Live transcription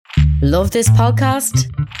Love this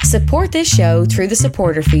podcast? Support this show through the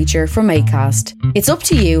supporter feature from Acast. It's up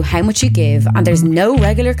to you how much you give and there's no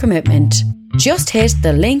regular commitment. Just hit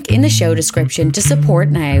the link in the show description to support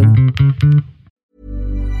now.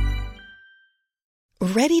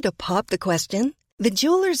 Ready to pop the question? The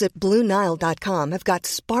jewelers at BlueNile.com have got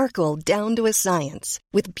sparkle down to a science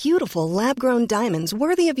with beautiful lab-grown diamonds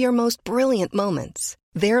worthy of your most brilliant moments.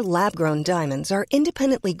 Their lab-grown diamonds are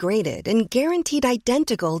independently graded and guaranteed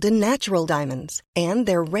identical to natural diamonds, and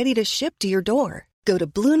they're ready to ship to your door. Go to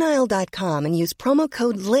BlueNile.com and use promo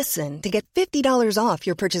code LISTEN to get $50 off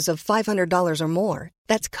your purchase of $500 or more.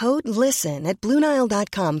 That's code LISTEN at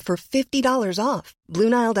BlueNile.com for $50 off.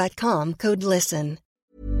 BlueNile.com, code LISTEN.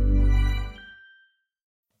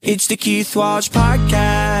 It's the Keith Walsh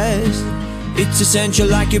Podcast. It's essential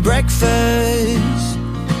like your breakfast.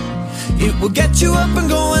 It will get you up and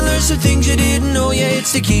going, learn some things you didn't know. Yeah,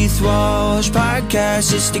 it's the Keith Walsh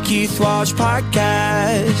Podcast. It's the Keith Walsh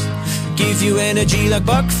Podcast. Give you energy like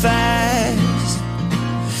Buckfast.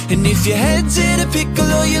 And if your head's in a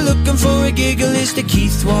pickle or you're looking for a giggle, it's the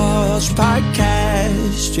Keith Walsh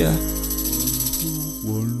Podcast. Yeah.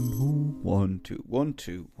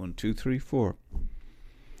 1 2 3 4.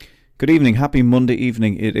 Good evening, happy Monday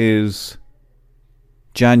evening. It is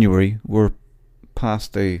January. We're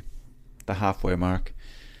past the halfway mark.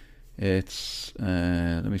 It's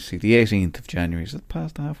let me see, the 18th of January. Is it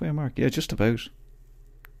past the halfway mark? Yeah, just about.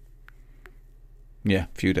 Yeah,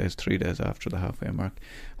 a few days, 3 days after the halfway mark.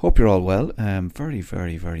 Hope you're all well. Very,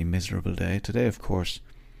 very, very miserable day today. Of course,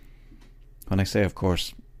 when I say of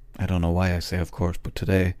course, I don't know why I say of course, but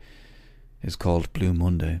today is called Blue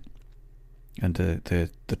Monday. And the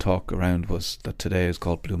talk around was that today is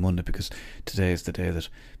called Blue Monday because today is the day that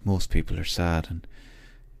most people are sad, and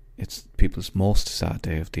it's people's most sad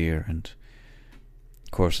day of the year. And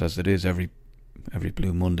of course, as it is every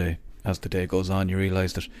Blue Monday, as the day goes on, you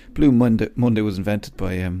realise that Blue Monday was invented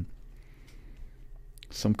by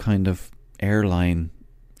some kind of airline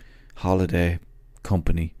holiday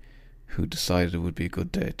company who decided it would be a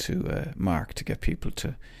good day to mark, to get people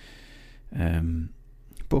to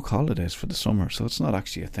book holidays for the summer. So it's not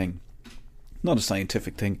actually a thing, not a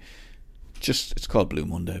scientific thing, just it's called Blue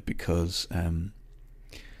Monday because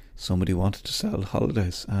somebody wanted to sell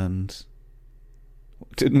holidays, and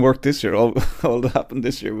it didn't work this year. All that happened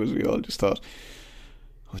this year was we all just thought,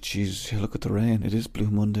 oh jeez, look at the rain, it is Blue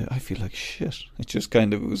Monday, I feel like shit. It just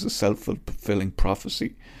kind of, it was a self-fulfilling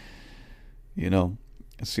prophecy, you know.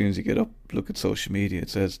 As soon as you get up, look at social media, it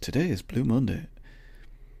says today is Blue Monday.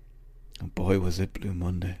 And boy, was it Blue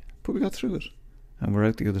Monday. But we got through it, and we're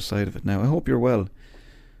out the other side of it now. I hope you're well.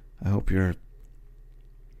 I hope you're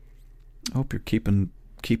keeping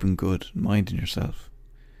good, minding yourself,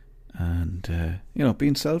 and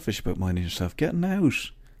being selfish about minding yourself, getting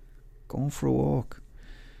out, going for a walk.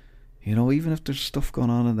 You know, even if there's stuff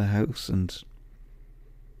going on in the house and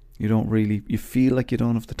you feel like you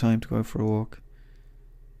don't have the time to go out for a walk,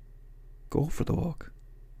 go for the walk.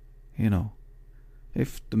 You know,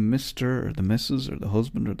 if the mister or the missus or the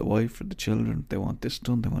husband or the wife or the children, they want this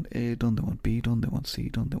done, they want A done, they want B done, they want C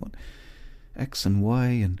done, they want X and Y,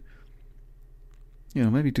 and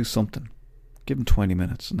maybe do something. Give them 20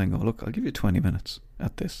 minutes and then go, look, I'll give you 20 minutes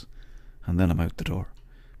at this, and then I'm out the door.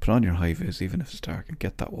 Put on your high vis even if it's dark and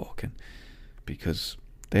get that walk in, because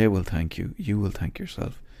they will thank you, you will thank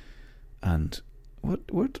yourself. And what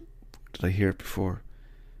did I hear it before?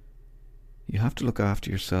 You have to look after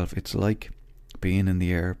yourself. It's like being in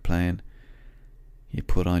the airplane. You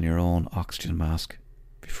put on your own oxygen mask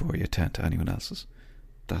before you attend to anyone else's.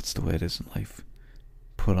 That's the way it is in life.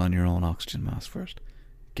 Put on your own oxygen mask first.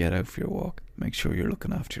 Get out for your walk. Make sure you're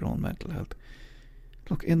looking after your own mental health.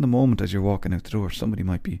 Look, in the moment as you're walking out the door, somebody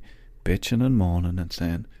might be bitching and moaning and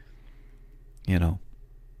saying,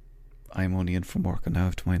 I'm only in from work and now I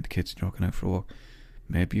have to mind the kids and you're walking out for a walk.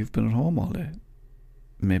 Maybe you've been at home all day.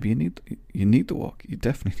 Maybe you need the walk. You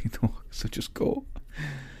definitely need the walk. So just go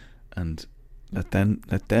and let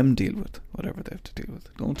them deal with whatever they have to deal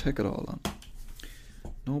with. Don't take it all on.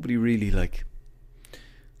 Nobody really like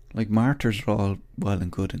martyrs are all well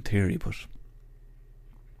and good in theory, but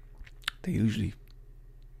they usually,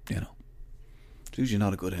 it's usually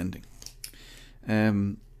not a good ending.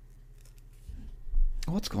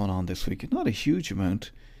 What's going on this week? Not a huge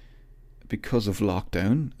amount because of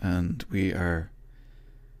lockdown, and we are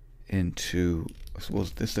into, I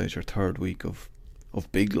suppose at this stage, our third week of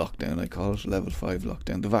big lockdown. I call it level 5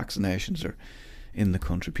 lockdown. The vaccinations are in the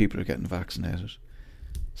country. People are getting vaccinated.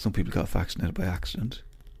 Some people got vaccinated by accident.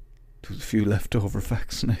 There was a few leftover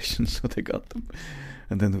vaccinations, so they got them,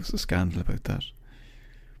 and then there was a scandal about that.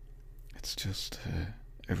 It's just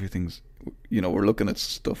everything's, we're looking at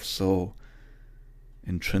stuff so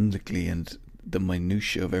intrinsically and the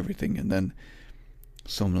minutiae of everything, and then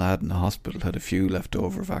some lad in the hospital had a few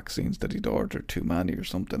leftover vaccines that he'd ordered too many or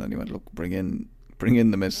something, and he went, look, bring in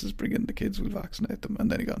the missus, bring in the kids, we'll vaccinate them,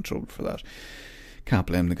 and then he got in trouble for that. Can't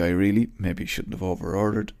blame the guy really. Maybe he shouldn't have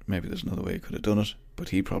over-ordered, maybe there's another way he could have done it, but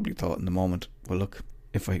he probably thought in the moment, well look,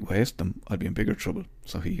 if I waste them I'd be in bigger trouble,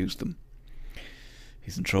 so he used them.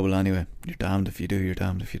 He's in trouble anyway. You're damned if you do, you're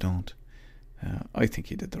damned if you don't. I think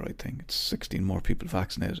he did the right thing. It's 16 more people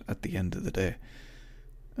vaccinated at the end of the day,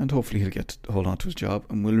 and hopefully he'll get to hold on to his job.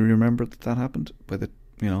 And will we remember that happened by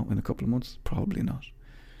in a couple of months? Probably not.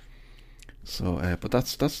 So but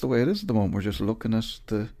that's the way it is at the moment. We're just looking at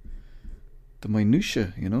the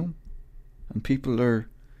minutiae, and people are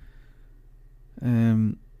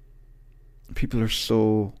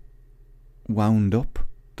so wound up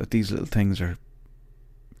that these little things are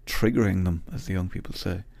triggering them, as the young people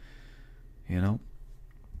say.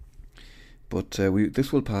 But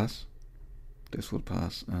this will pass. This will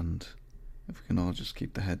pass, and if we can all just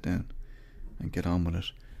keep the head down and get on with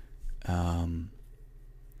it. I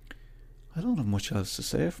don't have much else to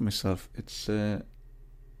say for myself. It's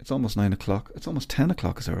almost 9 o'clock. It's almost 10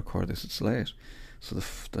 o'clock as I record this. It's late, so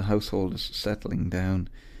the household is settling down.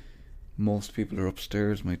 Most people are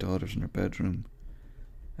upstairs. My daughter's in her bedroom.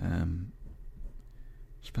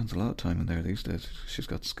 Spends a lot of time in there these days. She's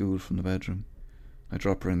got school from the bedroom. I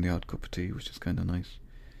drop her in the odd cup of tea, which is kind of nice.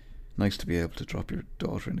 Nice to be able to drop your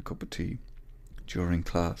daughter in a cup of tea during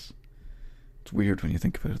class. It's weird when you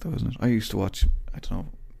think about it though, isn't it? I used to watch, I don't know,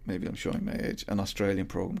 maybe I'm showing my age, an Australian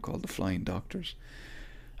program called The Flying Doctors,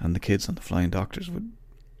 and the kids on The Flying Doctors would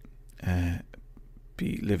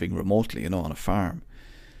be living remotely, on a farm,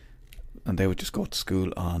 and they would just go to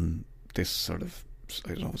school on this sort of,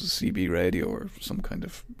 I don't know, it was a CB radio or some kind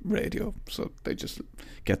of radio, so they just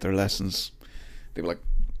get their lessons. They were like,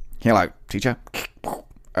 hello teacher,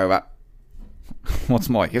 over. What's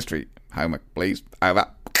my history? Homework please, over.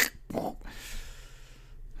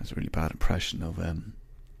 That's a really bad impression of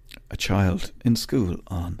a child in school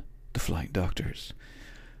on The Flying Doctors.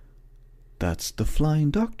 That's The Flying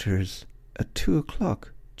Doctors at 2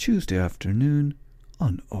 o'clock Tuesday afternoon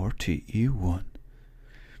on RTE1.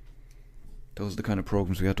 Those are the kind of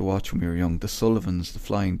programs we had to watch when we were young. The Sullivans, The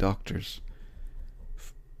Flying Doctors.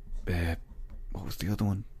 What was the other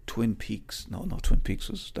one? Twin Peaks. No, Twin Peaks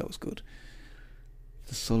was good.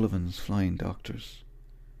 The Sullivans, Flying Doctors.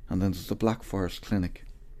 And then there's the Black Forest Clinic.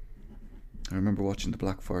 I remember watching the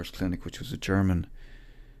Black Forest Clinic, which was a German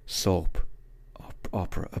soap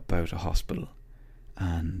opera about a hospital,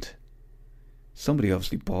 and somebody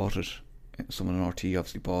obviously bought it. Someone in RT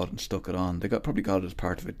obviously bought it and stuck it on. They probably got it as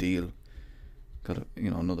part of a deal. Got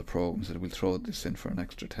another program, said we'll throw this in for an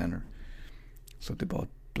extra tenner. So they bought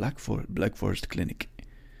Black Forest Clinic,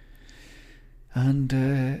 and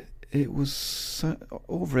it was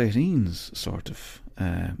over 18s, sort of.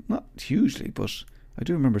 Not hugely, but I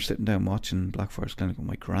do remember sitting down watching Black Forest Clinic with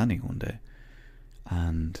my granny one day,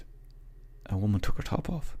 and a woman took her top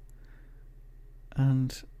off,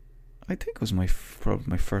 and I think it was probably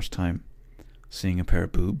my first time seeing a pair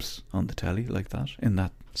of boobs on the telly like that, in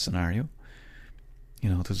that scenario.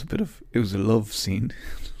 There's it was a love scene,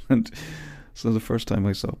 and so the first time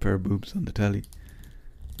I saw a pair of boobs on the telly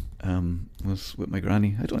was with my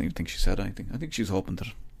granny. I don't even think she said anything. I think she was hoping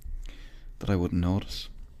that I wouldn't notice.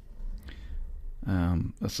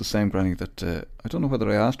 That's the same granny that I don't know whether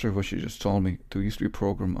I asked her what she just told me. There used to be a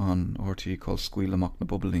programme on RTE called Squeal Amach na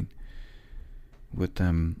Bubbling with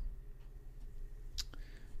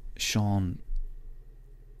Sean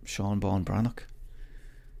Bon Brannock.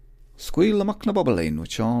 Squeal Amach na Bubbling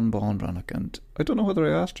with Sean Bon Brannock, and I don't know whether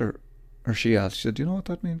I asked her or she asked. She said, "Do you know what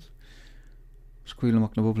that means? Squeal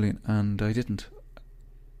Amach na Bubbling," and I didn't.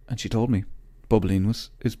 And she told me bubbling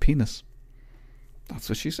is penis. That's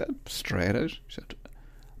what she said, straight out. She said,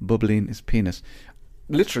 bubbling is penis.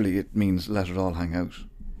 Literally, it means let it all hang out.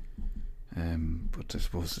 But I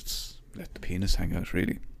suppose it's let the penis hang out,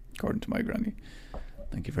 really, according to my granny.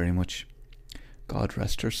 Thank you very much. God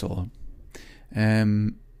rest her soul.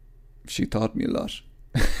 She taught me a lot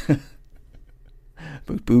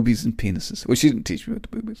about boobies and penises. Well, she didn't teach me about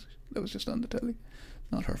the boobies. That was just on the telly.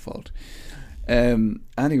 Not her fault.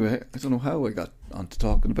 Anyway, I don't know how I got onto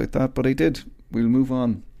talking about that, but I did. We'll move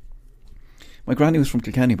on. My granny was from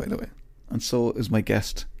Kilkenny, by the way, and so is my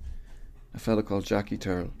guest, a fella called Jackie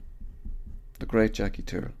Tyrrell, the great Jackie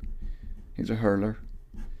Tyrrell. He's a hurler.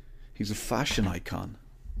 He's a fashion icon.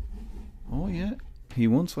 Oh yeah, he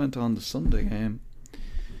once went on the Sunday Game.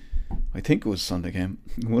 I think it was Sunday Game,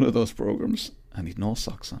 one of those programs, and he'd no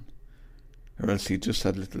socks on. or else he just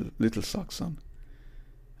had little socks on.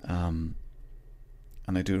 And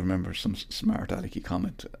I do remember some smart alecky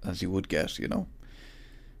comment, as you would get,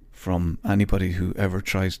 from anybody who ever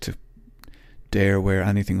tries to dare wear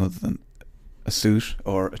anything other than a suit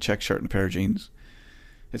or a check shirt and a pair of jeans.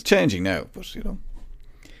 It's changing now, but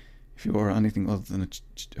if you wore anything other than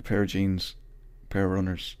a pair of jeans, a pair of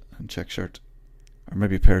runners and check shirt, or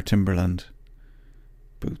maybe a pair of Timberland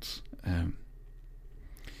boots,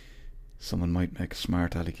 someone might make a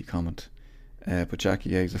smart alecky comment. But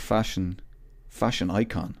Jackie, he's a fashion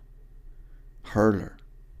icon, hurler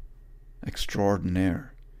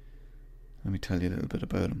extraordinaire. Let me tell you a little bit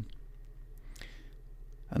about him.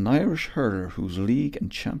 An Irish hurler whose league and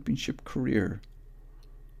championship career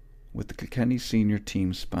with the Kilkenny senior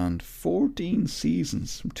team spanned 14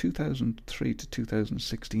 seasons from 2003 to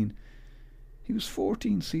 2016. He was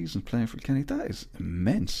 14 seasons playing for Kilkenny. That is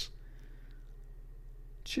immense.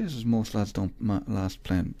 Jesus, most lads don't manage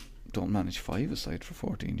 5-a-side for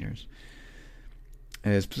 14 years.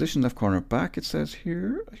 His position, left corner back, it says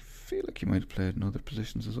here. I feel like he might have played in other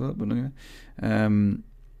positions as well, but anyway.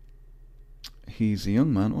 He's a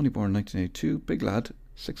young man, only born in 1982, big lad,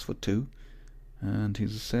 6'2", and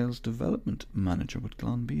he's a sales development manager with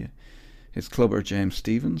Glanbia. His club are James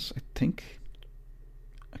Stevens, I think.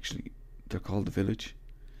 Actually, they're called the Village,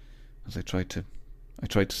 as I tried to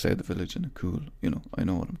say the Village in a cool, I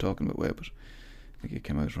know what I'm talking about way, but I think it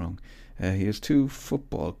came out wrong. He has 2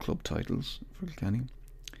 football club titles for Kilkenny,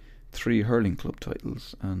 3 hurling club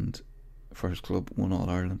titles, and for his club 1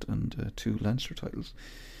 All-Ireland and 2 Leinster titles.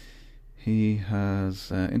 He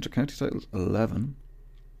has inter-county titles 11,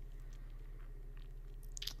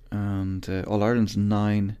 and All-Ireland's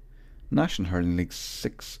 9, National Hurling League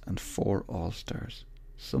 6, and 4 All-Stars.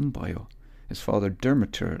 Some bio. His father,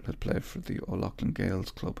 Dermot Tyrrell, had played for the O'Loughlin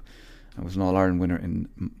Gaels club and was an All-Ireland winner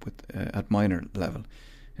at minor level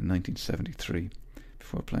in 1973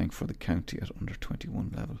 before playing for the county at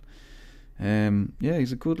under-21 level.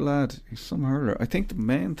 He's a good lad. He's some hurler. I think the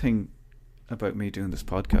main thing about me doing this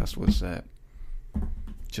podcast was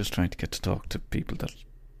just trying to get to talk to people that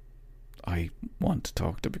I want to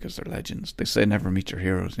talk to because they're legends. They say never meet your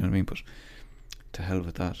heroes, you know what I mean? But to hell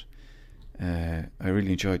with that. I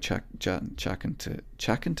really enjoyed chatting to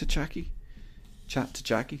Jackie.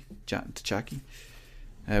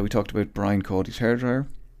 We talked about Brian Cody's hairdryer,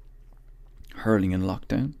 hurling in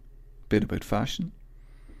lockdown, a bit about fashion,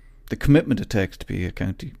 the commitment it takes to be a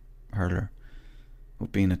county hurler,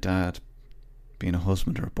 with being a dad, being a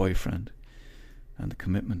husband or a boyfriend, and the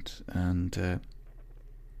commitment, and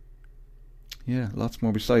lots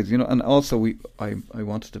more besides, and also I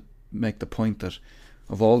wanted to make the point that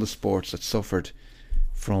of all the sports that suffered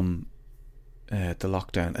from the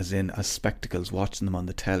lockdown, as spectacles, watching them on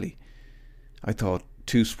the telly, I thought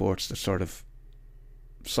 2 sports that sort of,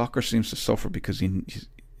 soccer seems to suffer because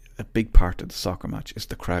a big part of the soccer match is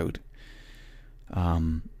the crowd,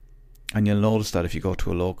 and you'll notice that if you go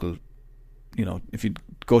to a local, if you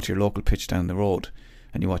go to your local pitch down the road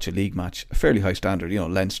and you watch a league match, a fairly high standard,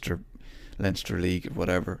 Leinster League,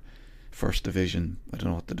 whatever, First Division, I don't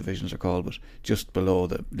know what the divisions are called, but just below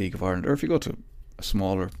the League of Ireland, or if you go to a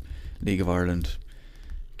smaller League of Ireland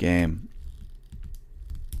game,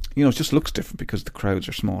 it just looks different because the crowds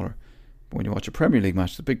are smaller. But when you watch a Premier League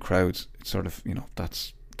match, the big crowds, it's sort of,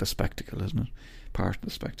 that's the spectacle, isn't it? Part of the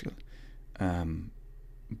spectacle.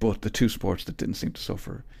 But the 2 sports that didn't seem to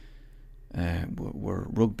suffer were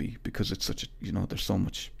rugby, because it's such a, there's so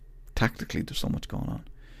much, tactically there's so much going on,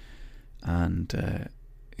 and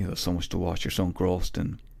there's so much to watch. You're so engrossed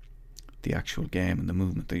in the actual game and the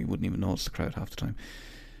movement that you wouldn't even notice the crowd half the time.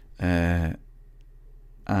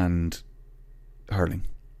 And hurling,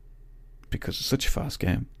 because it's such a fast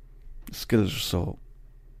game, the skills are so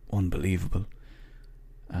unbelievable,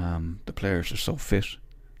 the players are so fit,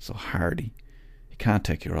 so hardy, you can't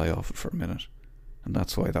take your eye off it for a minute. And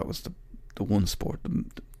that's why that was the one sport,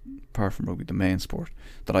 apart from rugby, the main sport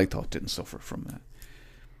that I thought didn't suffer from the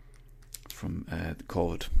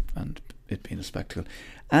COVID and it being a spectacle.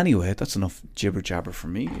 Anyway, that's enough jibber jabber for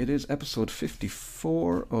me. It is episode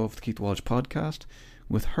 54 of the Keith Walsh podcast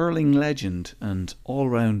with hurling legend and all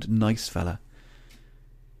round nice fella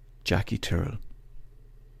Jackie Tyrrell.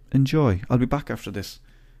 Enjoy. I'll be back after this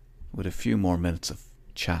with a few more minutes of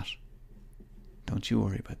chat. Don't you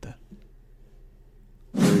worry about that.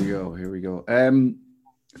 Here we go.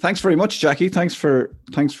 Thanks very much, Jackie. Thanks for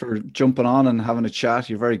jumping on and having a chat.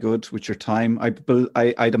 You're very good with your time.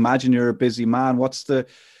 I'd imagine you're a busy man. What's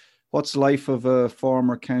life of a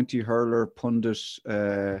former county hurler pundit?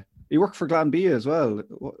 You work for Glanbia as well.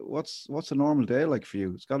 What's a normal day like for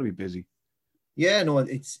you? It's got to be busy. Yeah, no,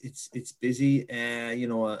 it's busy. You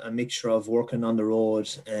know, a mixture of working on the road,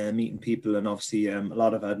 meeting people, and obviously a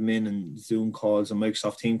lot of admin and Zoom calls and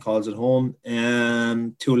Microsoft Team calls at home.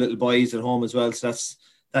 Two little boys at home as well, so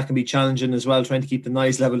that can be challenging as well, trying to keep the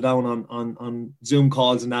noise level down on Zoom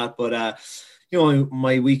calls and that. But you know,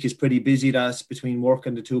 my week is pretty busy. That's between work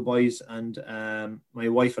and the two boys and my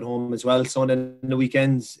wife at home as well. So then the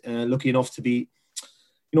weekends, lucky enough to be,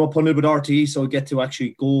 you know, putting it with RTE, so I get to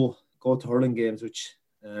actually go to hurling games, which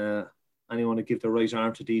anyone to give their right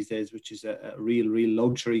arm to these days, which is a real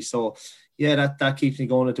luxury. So yeah, that keeps me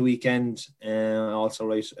going at the weekend. I also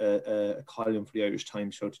write a column for the Irish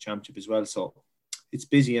Times throughout the championship as well. So it's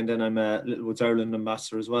busy, and then I'm a Littlewoods Ireland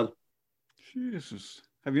ambassador as well. Jesus,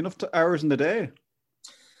 have you enough hours in the day?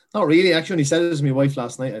 Not really. Actually, only said it to my wife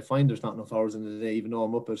last night. I find there's not enough hours in the day, even though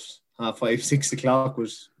I'm up at 5:30, 6 o'clock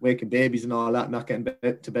with waking babies and all that, not getting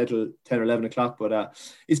to bed till 10 or 11 o'clock. But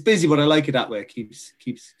it's busy, but I like it that way. It keeps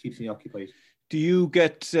me occupied. Do you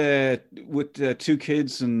get, with two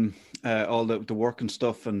kids and all the work and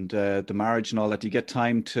stuff and the marriage and all that, do you get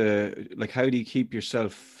time to, like, how do you keep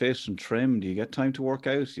yourself fit and trim? Do you get time to work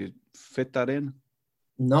out? Do you fit that in?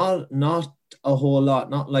 Not a whole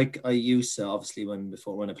lot, not like I used to. Obviously, when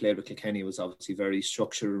I played with Kilkenny, it was obviously very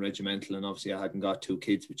structured and regimental, and obviously I hadn't got two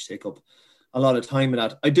kids, which take up a lot of time in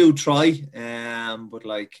that. I do try, but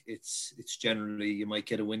like it's generally, you might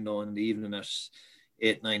get a window in the evening at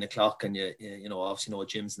 8-9 o'clock, and you know, obviously no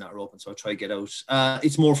gyms and that are open, so I try to get out.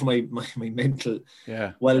 It's more for my mental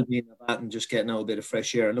well-being of that, and just getting out a bit of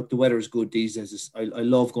fresh air. And look, the weather is good these days. I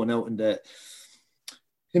love going out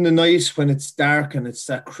in the night when it's dark and it's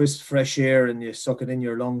that crisp fresh air, and you suck it in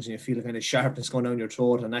your lungs and you feel a kind of sharpness going down your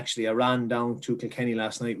throat. And actually I ran down to Kilkenny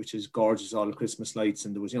last night, which is gorgeous, all the Christmas lights,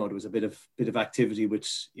 and there was a bit of activity with,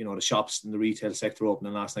 you know, the shops and the retail sector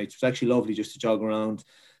opening last night. It was actually lovely just to jog around,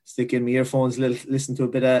 stick in my earphones, listen to a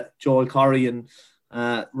bit of Joel Corry, and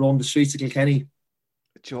roam the streets of Kilkenny.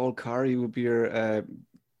 Joel Corry would be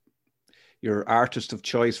your artist of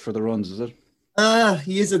choice for the runs, is it?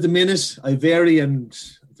 He is at the minute. I vary, and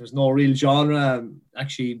there's no real genre.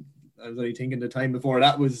 Actually, I was only thinking the time before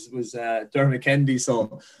that was Dermot Kennedy.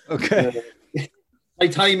 So okay, my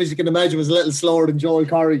time, as you can imagine, was a little slower than Joel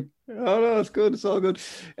Corry. Oh no, it's good. It's all good.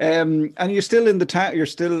 And you're still in the town.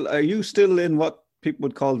 Are you still in what people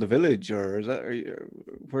would call the village, or is that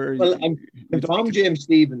where? Well, I'm from James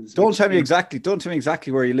Stephens. Don't tell me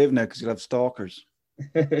exactly where you live now, because you'll have stalkers.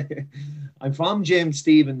 I'm from James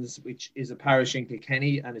Stephens, which is a parish in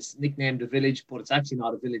Kilkenny, and it's nicknamed a village, but it's actually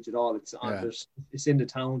not a village at all. It's in the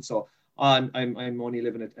town. So I'm only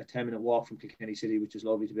living a 10-minute walk from Kilkenny City, which is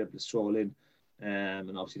lovely to be able to stroll in. And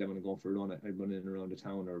obviously then when I go for a run, I run in and around the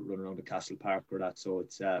town, or run around the Castle Park or that. So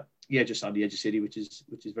it's just on the edge of the city, which is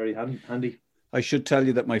very handy. I should tell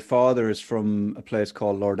you that my father is from a place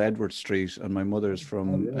called Lord Edward Street, and my mother is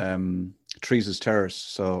from Trees' Terrace.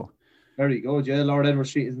 So very good. Yeah, Lord Edward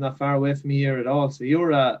Street is not far away from me here at all. So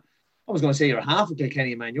you're I was going to say you're half a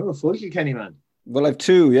Kilkenny man. You're a full Kilkenny man. Well, I've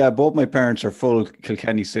two. Yeah, both my parents are full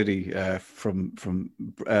Kilkenny City, from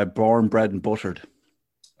born, bred, and buttered.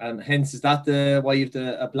 And hence, is that why you've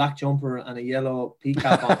a black jumper and a yellow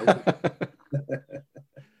peacock on?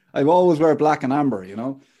 I always wear black and amber, you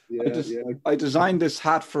know. Yeah, I designed this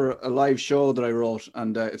hat for a live show that I wrote,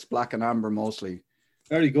 and it's black and amber mostly.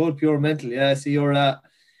 Very good, pure mental. Yeah, so you're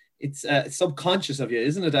it's subconscious of you,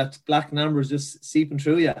 isn't it? That black and amber is just seeping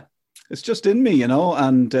through you. It's just in me, you know,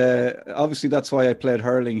 and obviously that's why I played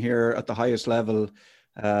hurling here at the highest level,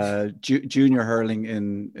 junior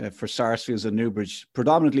hurling for Sarsfields and Newbridge,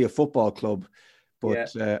 predominantly a football club,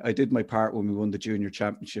 but I did my part when we won the junior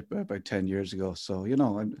championship about 10 years ago. So, you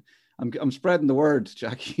know, I'm spreading the word,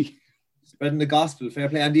 Jackie. Spreading the gospel, fair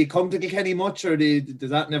play. And do you come to Kilkenny much, or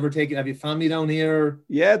does that never take it? Have you family down here?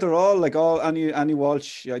 Yeah, they're all Annie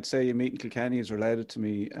Walsh, I'd say you meet in Kilkenny, is related to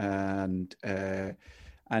me, and a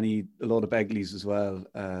load of Begleys as well.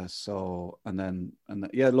 Loads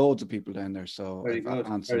of people down there. So very good.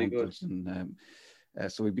 And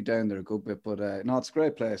so we'd be down there a good bit. But no, it's a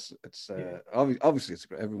great place. It's obviously it's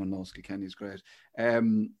great. Everyone knows Kilkenny's great.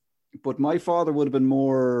 But my father would have been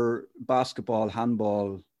more basketball,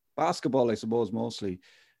 handball. Basketball, I suppose, mostly,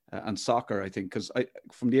 and soccer, I think, because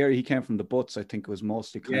from the area he came from, the Butts, I think it was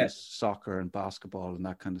mostly kind of soccer and basketball and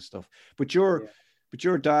that kind of stuff. But your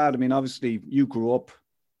dad, I mean, obviously you grew up,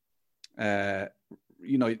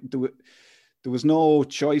 you know, there was no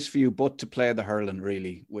choice for you but to play the hurling,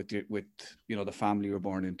 really, with you know, the family you were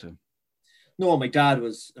born into. No, my dad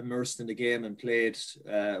was immersed in the game and played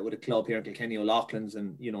with a club here in Kilkenny, O'Loughlin's,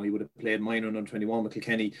 and you know, he would have played minor and under 21 with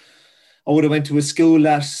Kilkenny. I would have went to a school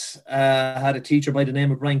that had a teacher by the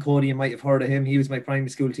name of Brian Cody. You might have heard of him. He was my primary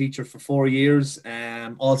school teacher for 4 years.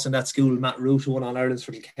 Also in that school, Matt Root, who won All Ireland's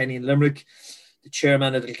for Kilkenny and Limerick. The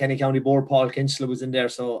chairman of the Kilkenny County Board, Paul Kinchler, was in there.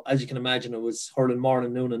 So as you can imagine, it was hurling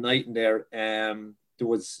morning, noon and night in there. There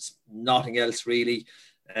was nothing else really.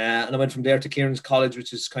 And I went from there to Kieran's College,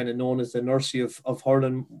 which is kind of known as the nursery of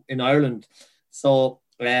hurling in Ireland. So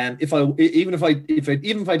if I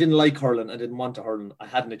didn't like hurling, I didn't want to hurl, I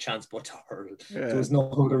hadn't a chance but to hurl. Yeah. There was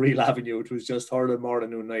no other real avenue. It was just hurling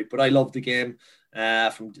morning, noon, night. But I loved the game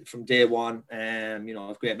from day one. I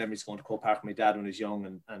have great memories going to Croke Park with my dad when I was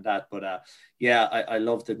young and that. But I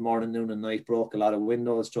loved it morning, noon, and night. Broke a lot of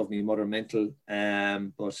windows, drove me mother mental.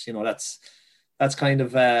 But that's kind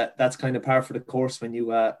of par for the course when you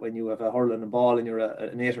have a hurling and ball and you're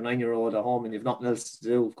an 8 or 9 year old at home and you've nothing else to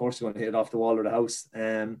do. Of course, you want to hit it off the wall or the house.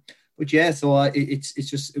 But yeah, so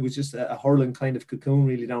it was just a hurling kind of cocoon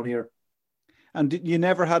really down here. And you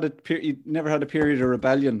never had a period of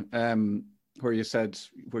rebellion where you said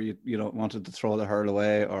you wanted to throw the hurl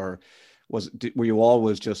away, or were you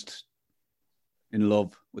always just in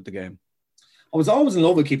love with the game? I was always in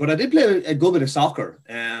love with keeper, but I did play a good bit of soccer.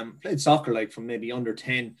 Played soccer like from maybe under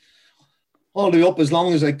 10 all the way up as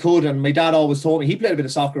long as I could. And my dad always told me he played a bit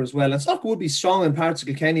of soccer as well. And soccer would be strong in parts of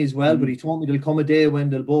Kilkenny as well. But he told me there'll come a day when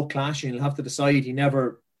they'll both clash and you'll have to decide. He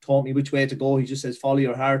never taught me which way to go. He just says, follow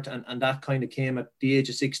your heart. And that kind of came at the age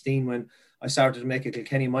of 16 when I started to make a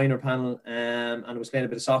Kilkenny minor panel. And I was playing a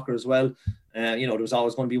bit of soccer as well. There was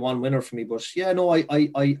always going to be one winner for me. But yeah, no,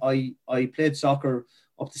 I played soccer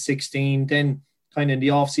up to 16. Then kind of in the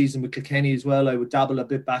off season with Kilkenny as well, I would dabble a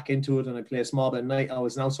bit back into it and I play a small bit at night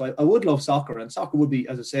hours now. So I would love soccer, and soccer would be,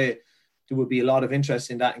 as I say, there would be a lot of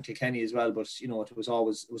interest in that in Kilkenny as well. But it was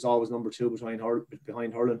always number two behind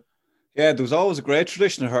hurling. Yeah, there was always a great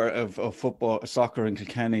tradition of football, soccer in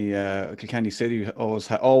Kilkenny. Kilkenny City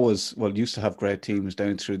always used to have great teams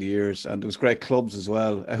down through the years, and there was great clubs as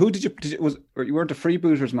well. Who you weren't a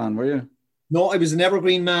freebooters man, were you? No, I was an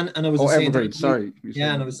Evergreen man, and I was Evergreen. Sorry,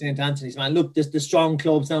 yeah, and I was St. Anthony's man. Look, the strong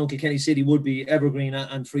clubs now in Kilkenny City would be Evergreen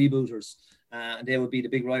and freebooters, and they would be the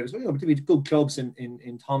big rivals. Well, there'd be good clubs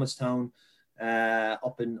in Thomastown,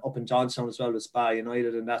 up in Johnstown as well, with Spa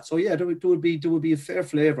United and that. So yeah, there would be a fair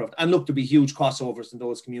flavour of it. And look, there'd be huge crossovers in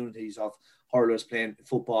those communities of hurlers playing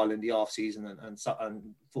football in the off season and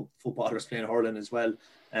footballers playing hurling as well.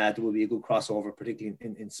 There would be a good crossover, particularly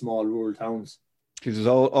in small rural towns. Because it'd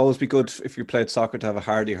always be good if you played soccer to have a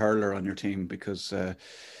hardy hurler on your team, because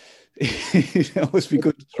it'd always be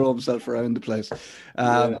good to throw himself around the place.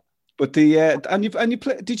 But you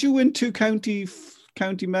play. Did you win 2 county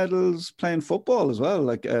medals playing football as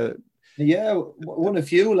well? Yeah, won a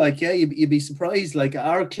few. You'd be surprised. Like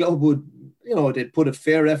our club would, they'd put a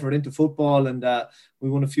fair effort into football, and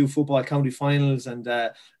we won a few football county finals. And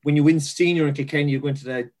when you win senior in Kilkenny, you go into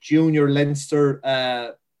the junior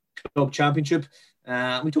Leinster club championship.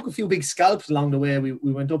 We took a few big scalps along the way.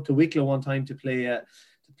 We went up to Wicklow one time to play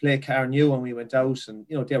Carnew, and we went out, and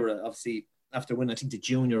they were obviously after winning, I think, the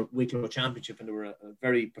junior Wicklow championship, and they were a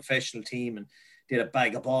very professional team, and they had a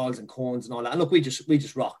bag of balls and cones and all that. And look, we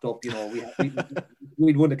just rocked up.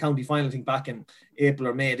 We'd won the county final, I think, back in April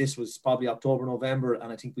or May. This was probably October, November,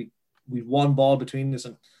 and I think we'd one ball between us,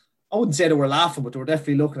 and I wouldn't say they were laughing, but they were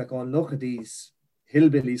definitely looking at going, look at these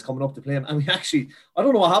hillbillies coming up to play him. And we actually, I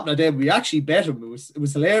don't know what happened that day, we actually bet him. It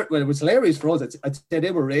was hilarious. Well, it was hilarious for us. I'd say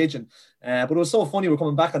they were raging, but it was so funny. We were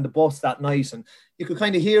coming back on the bus that night, and you could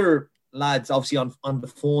kind of hear lads obviously on the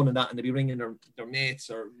phone and that, and they'd be ringing their mates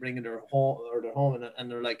or ringing their home, and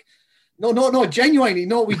they're like, no, genuinely,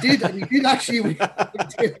 no, we did, and we did actually. We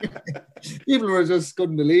did. People were just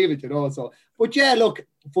couldn't believe it, So, but yeah, look,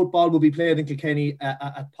 football will be played in Kilkenny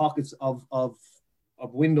at pockets of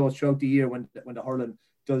windows throughout the year when the hurling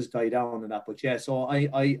does die down and that. But yeah, so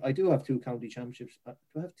I do have 2 county championships. I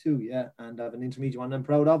have 2, yeah, and I have an intermediate one. I'm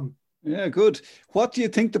proud of them. Yeah, good. What do you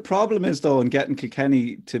think the problem is though in getting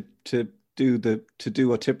Kilkenny to do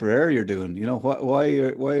what Tipperary are doing? Why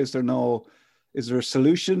is there is there a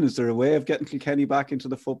solution? Is there a way of getting Kilkenny back into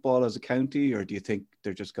the football as a county, or do you think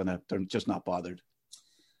they're just not bothered?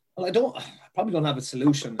 Well, I probably don't have a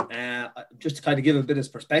solution. Just to kind of give a bit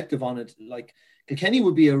of perspective on it, like Kilkenny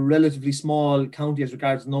would be a relatively small county as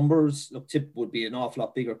regards numbers. Look, Tip would be an awful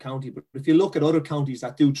lot bigger county, but if you look at other counties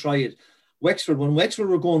that do try it, when Wexford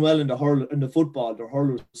were going well in the football, their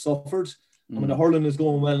hurlers suffered. And when the hurling is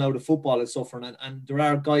going well now, the football is suffering. And there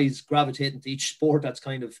are guys gravitating to each sport that's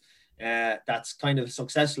kind of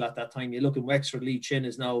successful at that time. You look at Wexford, Lee Chin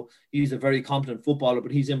he's a very competent footballer,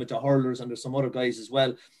 but he's in with the hurlers, and there's some other guys as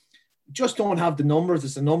well. just don't have the numbers.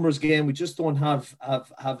 It's a numbers game. We just don't have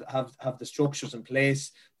the structures in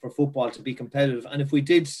place for football to be competitive. And if we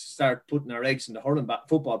did start putting our eggs in the hurling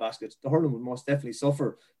football baskets, the hurling would most definitely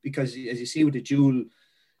suffer, because as you see with the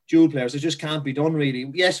dual players, it just can't be done really.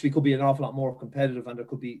 Yes, we could be an awful lot more competitive, and there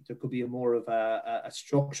could be a more of a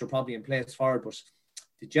structure probably in place for it, but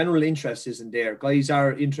the general interest isn't there. Guys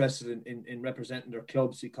are interested in representing their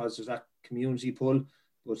clubs because there's that community pull.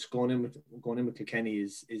 But going in with Kilkenny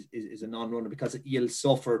is a non-runner, because you'll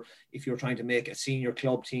suffer if you're trying to make a senior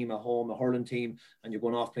club team at home, a hurling team, and you're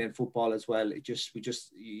going off playing football as well. There's only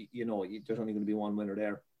going to be one winner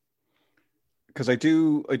there. Because I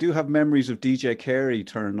do have memories of DJ Carey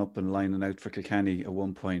turning up and lining out for Kilkenny at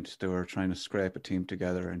one point. They were trying to scrape a team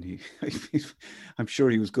together, and I'm sure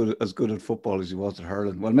he was as good at football as he was at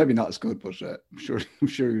hurling. Well, maybe not as good, but I'm sure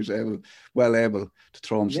he was well able to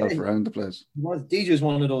throw himself around the place. DJ is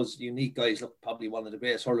one of those unique guys. Look, probably one of the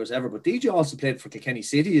greatest hurlers ever. But DJ also played for Kilkenny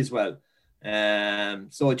City as well.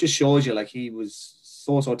 So it just shows you, like, he was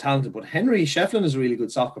so talented. But Henry Shefflin is a really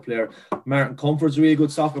good soccer player. Martin Comfort's a really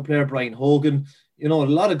good soccer player. Brian Hogan, a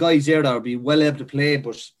lot of guys there that would be well able to play.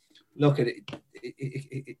 But look at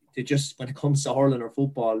it, they just, when it comes to hurling or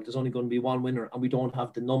football, there's only going to be one winner, and we don't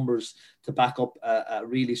have the numbers to back up a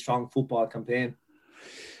really strong football campaign.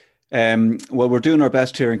 Well, we're doing our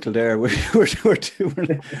best here in Kildare. We're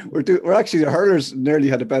actually, the hurlers nearly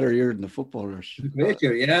had a better year than the footballers. Great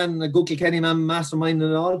year, yeah, and a good Kilkenny man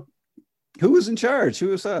masterminding it all. Who was in charge? Who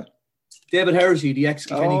was that? David Hershey, the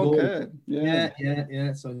ex-Kilkenny goal.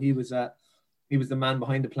 Yeah. So he was the man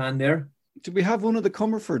behind the plan there. Did we have one of the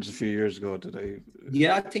Comerfords a few years ago?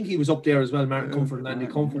 Yeah, I think he was up there as well. Martin Comfort and Andy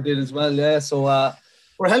Comfort did as well. Yeah, so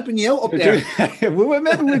we're helping you out up there. Well,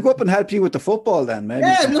 maybe we'll go up and help you with the football then, maybe.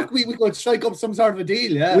 Yeah, look, we could strike up some sort of a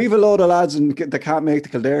deal, yeah. We've a load of lads that can't make the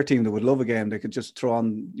Kildare team that would love a game. They could just throw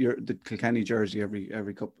on the Kilkenny jersey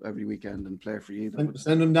every weekend and play for you.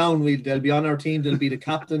 Send them down. They'll be on our team. They'll be the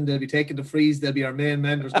captain. They'll be taking the frees. They'll be our main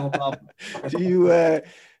men. There's no problem. Do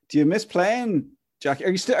you miss playing, Jack?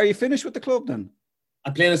 Are you finished with the club then?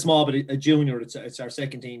 I'm playing a small, but a junior. It's our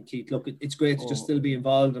second team, Keith. Look, it's great to just still be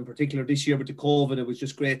involved. In particular, this year with the COVID, it was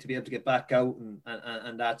just great to be able to get back out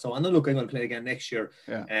and that. So, and then look, I'm going to play again next year.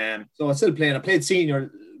 Yeah. So I'm still playing. I played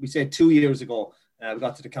senior, we said 2 years ago. We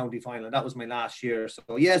got to the county final. That was my last year.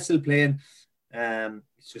 So yeah, still playing.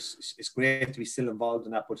 It's great to be still involved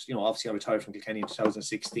in that. But obviously, I retired from Kilkenny in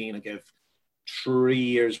 2016. I gave 3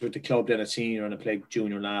 years with the club, then a senior, and I played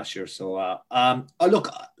junior last year. So look,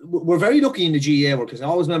 we're very lucky in the GAA work, because I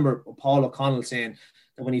always remember Paul O'Connell saying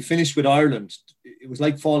that when he finished with Ireland, it was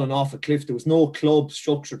like falling off a cliff. There was no club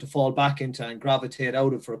structure to fall back into and gravitate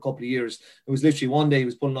out of for a couple of years. It was literally one day he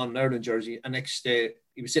was putting on an Ireland jersey, and next day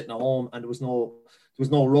he was sitting at home, and there was no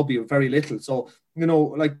rugby, or very little. So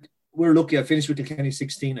like, we're lucky. I finished with Kilkenny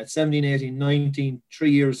 16 at 17, 18, 19,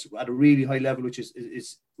 3 years at a really high level, which is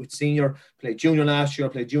with senior. Played junior last year,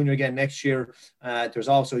 played junior again next year. There's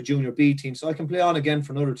also a junior B team, so I can play on again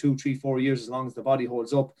for another 2, 3, 4 years as long as the body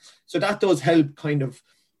holds up. So that does help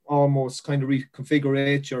almost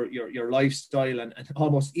reconfigure your lifestyle and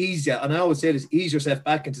almost ease you. And I always say this, ease yourself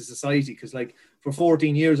back into society, because like for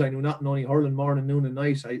 14 years I knew nothing, only hurling morning, noon and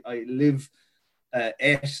night. I live,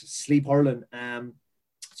 eat, sleep hurling.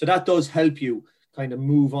 So that does help you kind of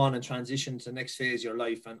move on and transition to the next phase of your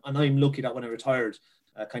life. And I'm lucky that when I retired,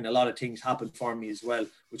 kind of a lot of things happened for me as well,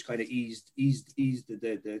 which kind of eased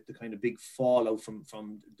the kind of big fallout from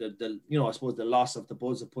the I suppose the loss of the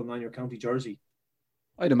buzz of putting on your county jersey.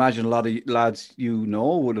 I'd imagine a lot of lads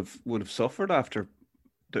would have suffered after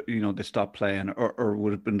they stopped playing, or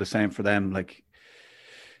would have been the same for them. Like,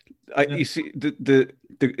 you see,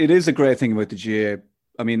 it is a great thing about the GAA.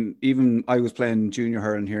 I mean, even I was playing junior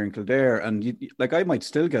hurling here in Kildare, and I might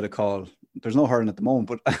still get a call. There's no hurling at the moment,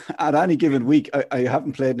 but at any given week, I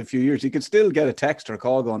haven't played in a few years. You could still get a text or a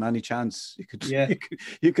call going any chance. You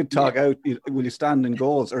could talk out. Will you stand in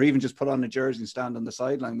goals, or even just put on a jersey and stand on the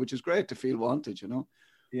sideline, which is great to feel wanted.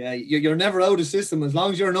 Yeah, you're never out of system. As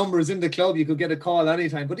long as your number is in the club, you could get a call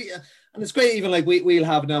anytime. But and it's great, even like we'll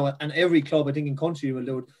have now, and every club I think in country will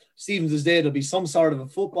do it. Stevens' Day, there'll be some sort of a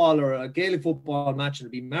football or a Gaelic football match, and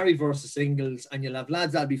it'll be married versus singles, and you'll have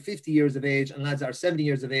lads that'll be 50 years of age and lads that are 70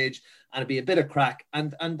 years of age, and it'll be a bit of crack.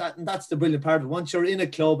 And that's the brilliant part of it. Once you're in a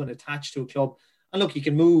club and attached to a club, and look, you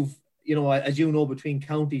can move, as between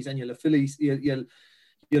counties, and you'll affiliate, you'll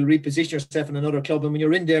reposition yourself in another club, and when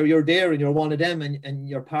you're in there, you're there, and you're one of them, and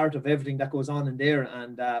you're part of everything that goes on in there.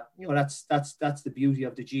 And that's the beauty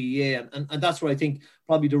of the GAA, and that's where I think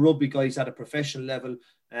probably the rugby guys at a professional level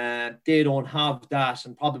They don't have that,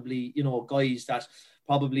 and probably, you know, guys that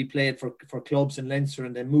probably played for clubs in Leinster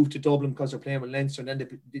and then moved to Dublin because they're playing with Leinster, and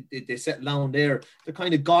then they settle down there. They're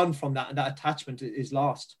kind of gone from that, and that attachment is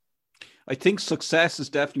lost. I think success is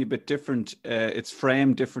definitely a bit different. It's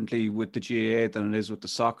framed differently with the GAA than it is with the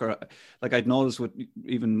soccer. Like I'd noticed with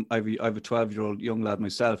even I have a 12-year-old young lad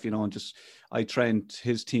myself, you know, and just I trained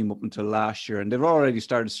his team up until last year, and they've already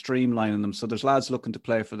started streamlining them. So there's lads looking to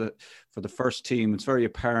play for the first team. It's very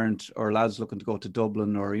apparent, or lads looking to go to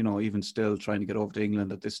Dublin, or, you know, even still trying to get over to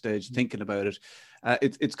England at this stage, thinking about it.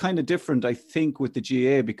 It's kind of different, I think, with the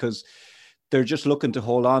GAA, because they're just looking to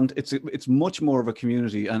hold on. It's much more of a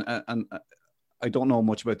community, and I don't know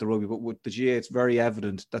much about the rugby, but with the GA, it's very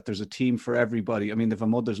evident that there's a team for everybody. I mean, they've a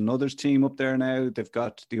mothers and others team up there now. They've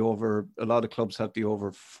got a lot of clubs have the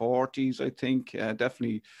over 40s, I think,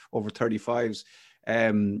 definitely over 35s,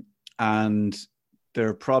 and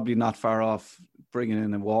they're probably not far off bringing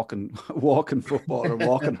in a walking football or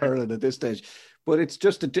walking hurling at this stage. But it's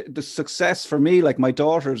just the success for me. Like my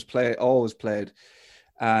daughter's always played.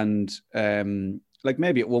 And like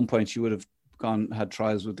maybe at one point she would have had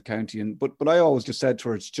trials with the county, but I always just said to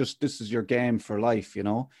her, it's just, this is your game for life, you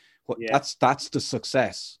know. That's the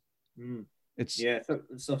success.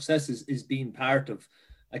 Success is being part of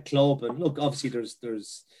a club. And look, obviously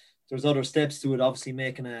there's other steps to it, obviously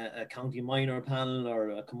making a county minor panel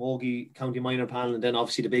or a Camogie county minor panel, and then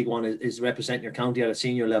obviously the big one is representing your county at a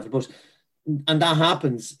senior level. And that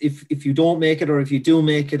happens if you don't make it, or if you do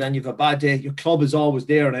make it and you have a bad day, your club is always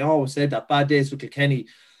there. And I always said that bad days with Kilkenny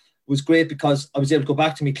was great because I was able to go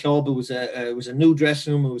back to my club. It was a new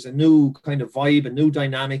dressing room. It was a new kind of vibe, a new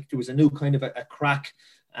dynamic. There was a new kind of a crack,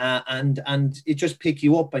 and it just pick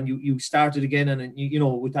you up, and you started again. And you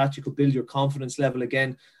know, with that you could build your confidence level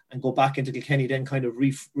again and go back into Kilkenny, then kind of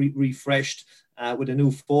refreshed with a new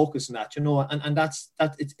focus and that, you know. And that's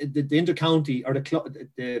it's the intercounty or the club.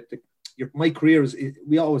 My career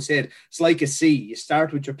we always said, it's like a sea. You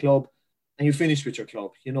start with your club and you finish with your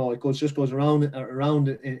club. You know, it goes around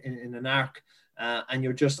in an arc, and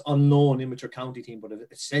you're just on loan in with your county team. But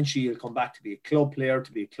essentially, you'll come back to be a club player,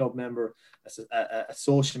 to be a club member, a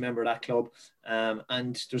social member of that club.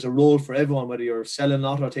 And there's a role for everyone, whether you're selling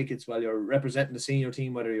lotto tickets, whether you're representing the senior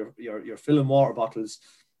team, whether you're filling water bottles.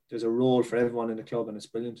 There's a role for everyone in the club, and it's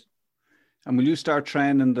brilliant. And will you start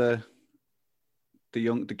training the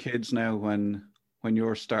kids now when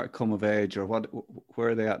you're come of age, or where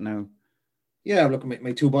are they at now? Yeah, look,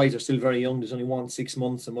 my two boys are still very young. There's only one 6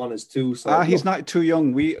 months and one is 2. So he's not too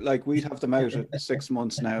young. We'd have them out at 6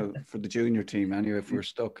 months now for the junior team anyway, if we're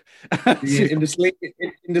stuck. in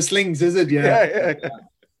the slings, is it? Yeah.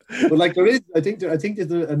 But like I think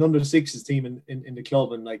there's an under 6s team in the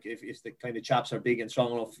club, and like if the kind of chaps are big and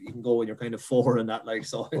strong enough, you can go when you're kind of 4 and that, like,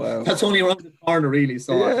 so. Wow. That's only around the corner really.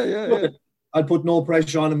 So look, I'll put no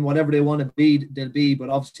pressure on them. Whatever they want to be, they'll be. But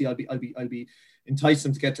obviously, I'll be entice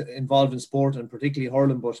them to get involved in sport, and particularly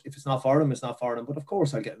hurling. But if it's not for them, it's not for them. But of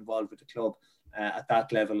course, I'll get involved with the club at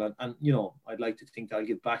that level, and you know, I'd like to think that I'll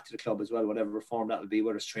give back to the club as well, whatever form that will be,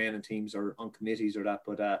 whether it's training teams or on committees or that.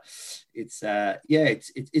 But it's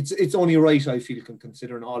only right, I feel,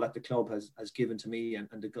 considering all that the club has given to me, and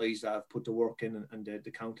the guys that have put the work in, and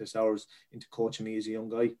the countless hours into coaching me as a young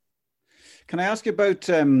guy. Can I ask you about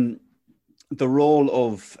the role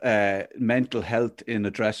of mental health in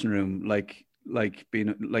a dressing room, like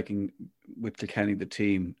being with Kilkenny, the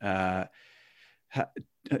team?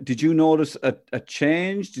 Did you notice a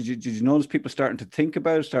change? Did you notice people starting to think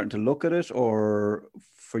about it, starting to look at it, or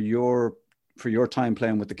for your time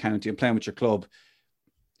playing with the county and playing with your club,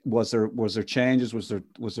 was there changes? Was there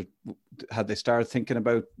had they started thinking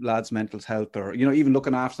about lads' mental health, or, you know, even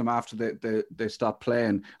looking after them after they stopped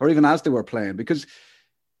playing, or even as they were playing? Because,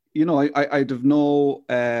 you know,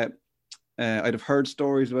 I'd have heard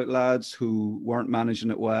stories about lads who weren't managing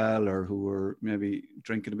it well, or who were maybe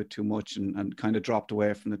drinking a bit too much and kind of dropped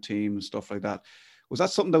away from the team and stuff like that. Was that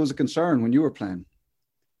something that was a concern when you were playing?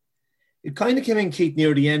 It kind of came in, Keith,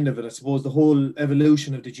 near the end of it, I suppose, the whole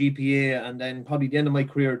evolution of the GPA, and then probably the end of my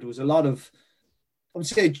career, there was a lot of, I would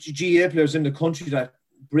say, GAA players in the country that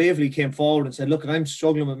bravely came forward and said, look, I'm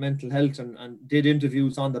struggling with mental health, and did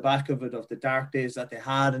interviews on the back of it, of the dark days that they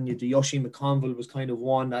had. And the Yoshi McConville was kind of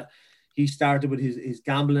one that he started with his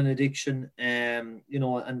gambling addiction, you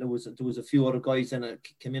know, and there was a few other guys that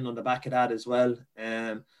came in on the back of that as well.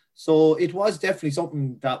 So it was definitely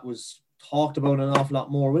something that was talked about an awful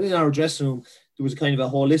lot more. Within our dressing room, there was a kind of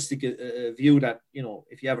a holistic view that, you know,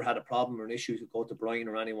 if you ever had a problem or an issue, you could go to Brian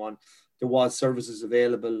or anyone. There was services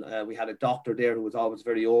available. We had a doctor there who was always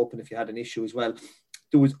very open if you had an issue as well.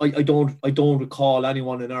 There was I don't recall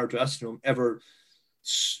anyone in our dressing room ever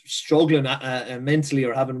struggling mentally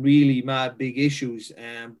or having really mad big issues,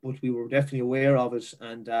 but we were definitely aware of it.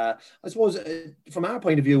 And I suppose from our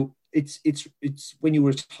point of view, it's when you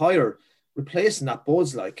retire, replacing that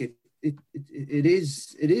buzz, like it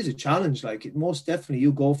is a challenge. Like it most definitely,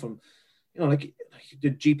 you go from, like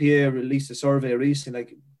the GPA released a survey recently,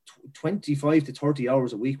 like 25 to 30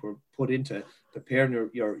 hours a week were put into preparing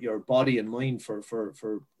your body and mind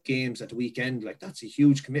for games at the weekend. Like that's a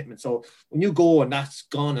huge commitment. So when you go and that's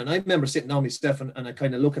gone, and I remember sitting down with Steph and I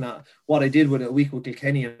kind of looking at what I did with a week with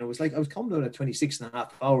Kilkenny, and it was like I was coming out at 26 and a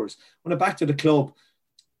half hours. When I'm back to the club,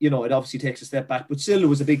 it obviously takes a step back, but still it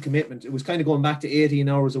was a big commitment. It was kind of going back to 18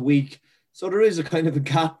 hours a week. So there is a kind of a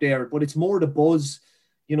gap there, but it's more the buzz.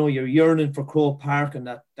 You're yearning for Croke Park and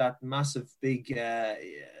that massive big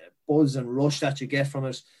buzz and rush that you get from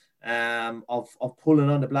it, of pulling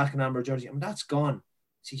on the black and amber jersey. I mean, that's gone.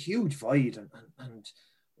 It's a huge void, and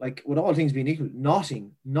like with all things being equal,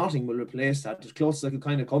 nothing will replace that. The closest I could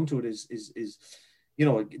kind of come to it is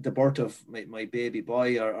the birth of my baby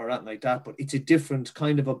boy or anything like that. But it's a different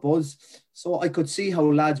kind of a buzz. So I could see how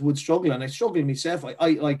lads would struggle, and I struggle myself.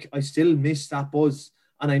 I still miss that buzz.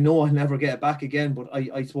 And I know I'll never get it back again, but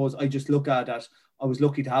I suppose I just look at that. I was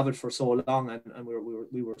lucky to have it for so long, and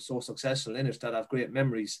we were so successful in it that I have great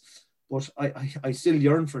memories. But I still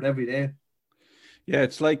yearn for it every day. Yeah,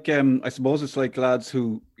 it's like I suppose it's like lads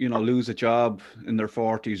who lose a job in their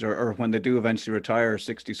 40s or when they do eventually retire,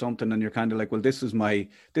 60 something, and you're kind of like, well, this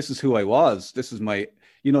is who I was. This is my,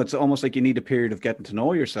 it's almost like you need a period of getting to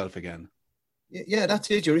know yourself again. Yeah,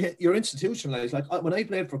 that's it. You're institutionalized. Like when I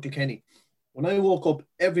played for Kilkenny. When I woke up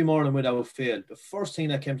every morning without fail, the first thing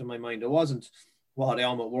that came to my mind, it wasn't what I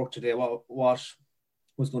am at work today, what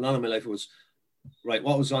was going on in my life. It was, right,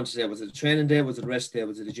 what was on today? Was it a training day? Was it a rest day?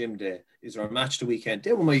 Was it a gym day? Is there a match the weekend?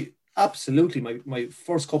 They were my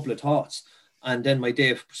first couple of thoughts. And then my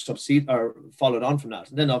day followed on from that.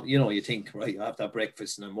 And then, you think, right, I have to have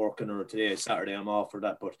breakfast and I'm working, or today is Saturday, I'm off or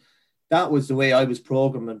that. But that was the way I was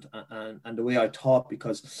programmed and the way I taught,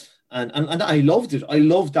 because... And I loved it. I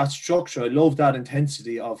loved that structure. I loved that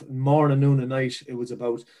intensity of morning, noon, and night. It was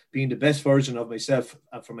about being the best version of myself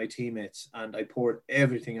for my teammates, and I poured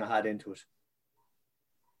everything I had into it.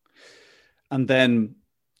 And then,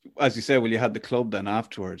 as you say, well, you had the club then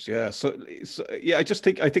afterwards, yeah. So yeah, I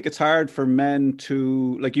think it's hard for men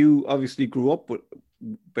to, like, you obviously grew up with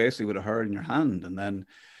a hurl in your hand,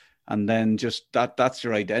 and then just that's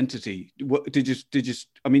your identity. What did you?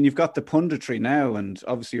 I mean, you've got the punditry now, and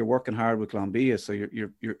obviously you're working hard with Glanbia, so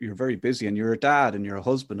you're very busy, and you're a dad and you're a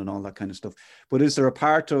husband and all that kind of stuff. But is there a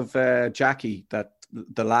part of Jackie, that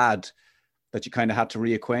the lad, that you kind of had to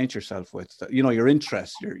reacquaint yourself with? Your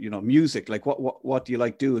interests, your music, like what do you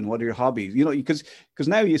like doing? What are your hobbies? Because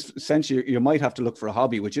now you might have to look for a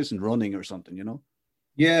hobby which isn't running or something.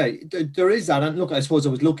 Yeah, there is that. And look, I suppose I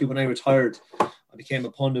was lucky when I retired. I became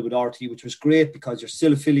a pundit with RT, which was great because you're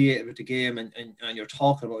still affiliated with the game and you're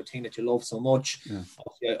talking about a thing that you love so much.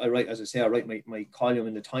 Yeah. I write, as I say, I write my column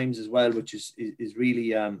in the Times as well, which is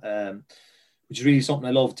really something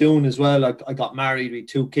I love doing as well. I got married with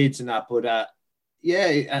 2 kids and that, but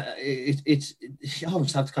it's you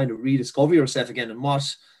always have to kind of rediscover yourself again, and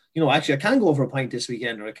what. Actually, I can go for a pint this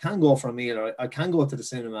weekend, or I can go for a meal, or I can go to the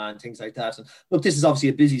cinema and things like that. And look, this is obviously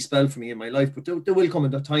a busy spell for me in my life, but there will come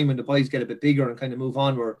a time when the boys get a bit bigger and kind of move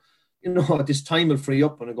on, where, this time will free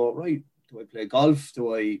up and I go, right, do I play golf?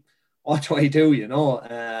 What do I do?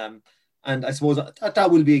 And I suppose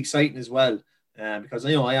that will be exciting as well. Because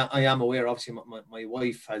I am aware, obviously, my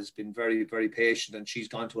wife has been very, very patient, and she's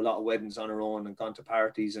gone to a lot of weddings on her own and gone to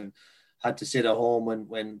parties and had to sit at home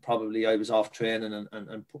when probably I was off training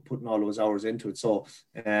and putting all those hours into it. So,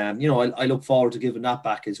 I look forward to giving that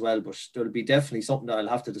back as well. But there'll be definitely something that I'll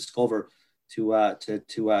have to discover to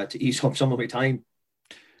eat up some of my time.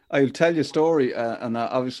 I'll tell you a story, and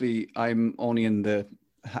obviously I'm only in the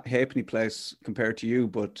halfpenny place compared to you,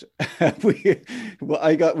 but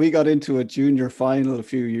we got into a junior final a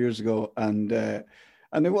few years ago, and it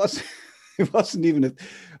wasn't even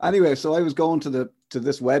anyway. So I was going to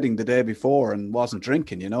this wedding the day before and wasn't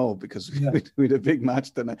drinking, because we had a big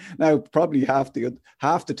match then. Now probably half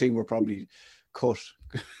the team were probably cut.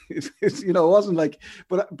 It wasn't like,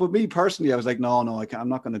 but me personally, I was like, no, I'm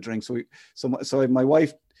not going to drink. So my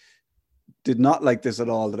wife did not like this at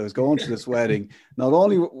all, that I was going to this wedding. Not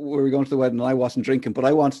only were we going to the wedding and I wasn't drinking, but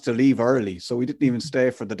I wanted to leave early. So we didn't even stay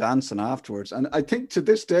for the dancing afterwards. And I think to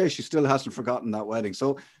this day, she still hasn't forgotten that wedding.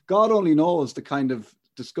 So God only knows the kind of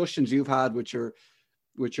discussions you've had with your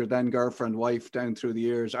then girlfriend, wife down through the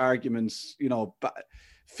years, arguments,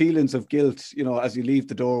 feelings of guilt, you know, as you leave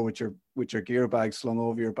the door with your gear bag slung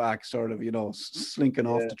over your back, sort of, you know, slinking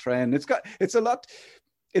off the train. It's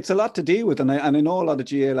a lot to deal with, and I know a lot of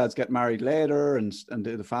GA lads get married later and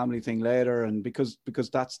do the family thing later, and because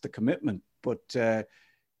that's the commitment. But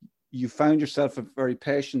you found yourself a very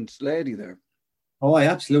patient lady there. Oh, I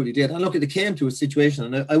absolutely did. And look, it came to a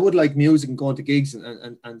situation, and I would like music and going to gigs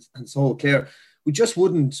and so Claire, we just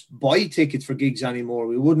wouldn't buy tickets for gigs anymore.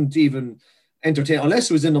 We wouldn't even entertain, unless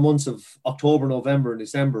it was in the months of October, November, and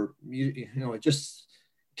December. You know,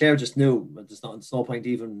 Claire just knew there's no point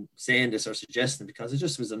even saying this or suggesting, because it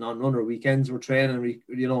just was a non-runner. Weekends were training,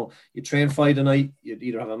 you train Friday night, you'd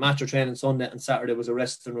either have a match or training Sunday, and Saturday was a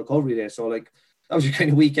rest and recovery day. So like, that was your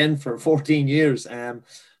kind of weekend for 14 years.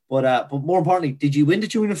 But more importantly, did you win the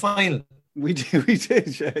junior final? We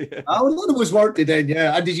did, yeah. I thought it was worth it then,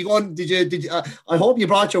 yeah. And did you go on? Did you? I hope you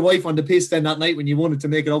brought your wife on the piss then that night when you won it to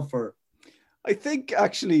make it up for her. I think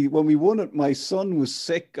actually when we won it, my son was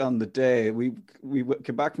sick on the day. We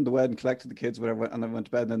came back from the wedding, collected the kids, whatever, and I went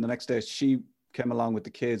to bed. And then the next day she came along with the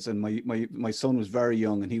kids, and my son was very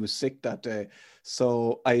young and he was sick that day.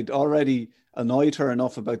 So I'd already annoyed her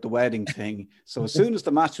enough about the wedding thing. So as soon as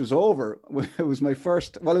the match was over, it was my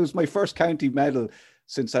first county medal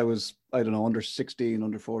since I was, I don't know, under 16,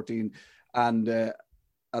 under 14. And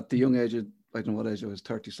at the young age of, I don't know what age I was,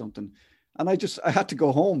 30 something. And I had to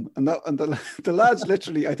go home. And the lads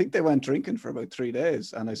literally, I think they went drinking for about 3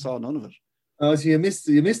 days and I saw none of it. Oh, so you missed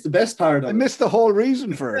the best part of it. I missed the whole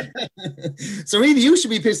reason for it. So really, you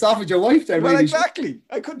should be pissed off with your wife then. Well, really. Exactly.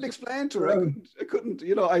 I couldn't explain to her. I couldn't.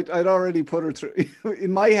 You know, I'd already put her through.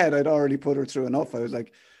 In my head, I'd already put her through enough. I was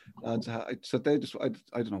like, so they just. I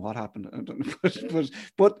don't know what happened. I don't know.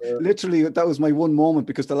 But literally, that was my one moment,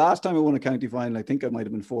 because the last time I won a county final, I think I might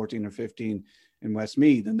have been 14 or 15 in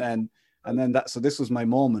Westmeath, and then that. So this was my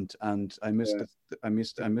moment, and I missed it. I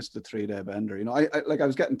missed the 3-day bender. You know, I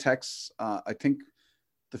was getting texts. I think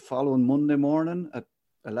the following Monday morning at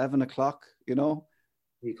 11 o'clock. You know,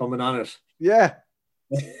 you coming on it? Yeah.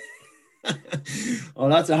 Oh,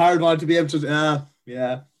 that's a hard one to be able to.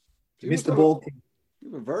 Yeah. Missed the boat. You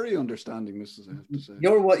were very understanding, Mrs. I have to say.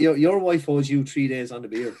 Your wife owes you 3 days on the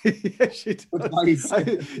beer. Yeah, she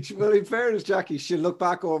does. Well, in fairness, Jackie, she'll look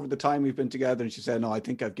back over the time we've been together and she said, "No, I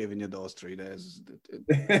think I've given you those 3 days."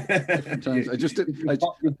 I just didn't.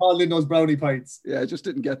 You called in those brownie pints. Yeah, I just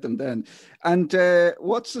didn't get them then. And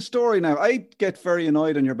what's the story now? I get very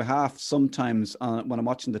annoyed on your behalf sometimes when I'm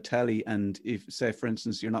watching the telly, and if, say, for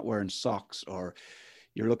instance, you're not wearing socks or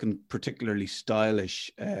you're looking particularly stylish.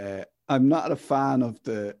 I'm not a fan of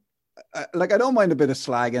I don't mind a bit of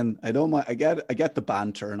slagging. I don't mind. I get the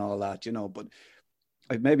banter and all that, you know, but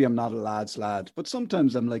maybe I'm not a lad's lad, but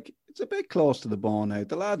sometimes I'm like, it's a bit close to the bone now.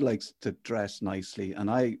 The lad likes to dress nicely,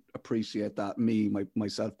 and I appreciate that,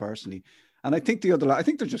 myself personally. And I think I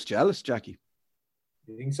think they're just jealous, Jackie.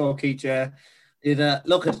 You think so, Keith? Yeah.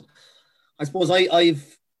 Look, I suppose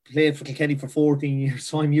I've played for Kilkenny for 14 years,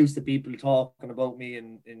 so I'm used to people talking about me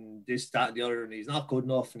and this, that, and the other, and he's not good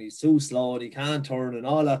enough, and he's too slow, and he can't turn, and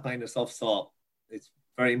all that kind of stuff. So it's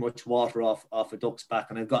very much water off a duck's back,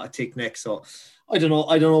 and I've got a thick neck. So I don't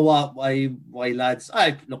know why lads.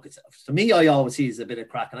 It's to me, I always see it as a bit of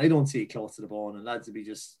crack, and I don't see it close to the bone, and lads would be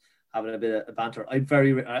just having a bit of banter. I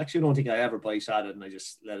actually don't think I ever bite at it, and I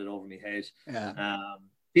just let it over my head. Yeah.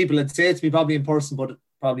 People would say it to me probably in person, but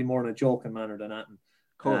probably more in a joking manner than that.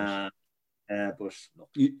 Course. But look,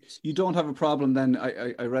 you don't have a problem then.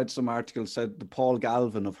 I read some articles said the Paul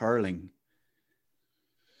Galvin of hurling.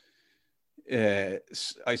 I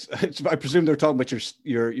presume they're talking about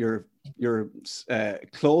your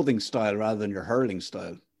clothing style rather than your hurling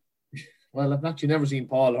style. Well, I've actually never seen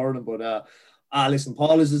Paul hurling, but listen,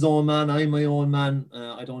 Paul is his own man. I'm my own man.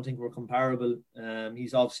 I don't think we're comparable.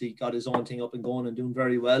 He's obviously got his own thing up and going and doing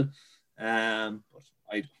very well. But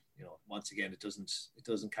once again, it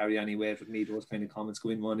doesn't carry any weight with me. Those kind of comments go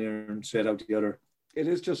in one ear and straight out the other. It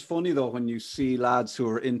is just funny though when you see lads who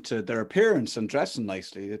are into their appearance and dressing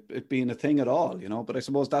nicely, it being a thing at all, you know. But I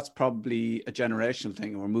suppose that's probably a generational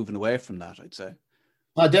thing, and we're moving away from that, I'd say.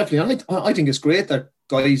 Definitely. I think it's great that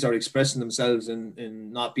guys are expressing themselves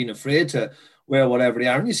and not being afraid to wear whatever they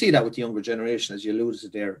are. And you see that with the younger generation, as you alluded to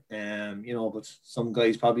there. But some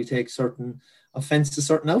guys probably take certain offense to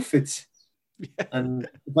certain outfits. Yeah. And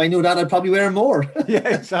if I knew that, I'd probably wear more. Yeah,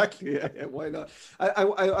 exactly. Yeah, why not? I'm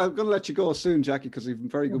going to let you go soon, Jackie, because you've been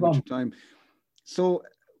very good with your time. So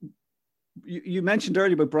you mentioned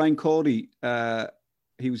earlier about Brian Cody.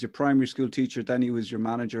 He was your primary school teacher. Then he was your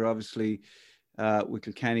manager, obviously, with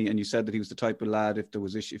Kilkenny. And you said that he was the type of lad,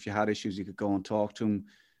 if you had issues, you could go and talk to him.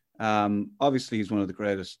 Obviously, he's one of the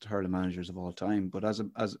greatest hurling managers of all time. But as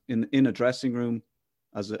in a dressing room,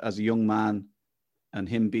 as a young man, and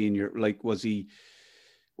him being your, like, was he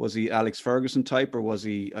Alex Ferguson type, or was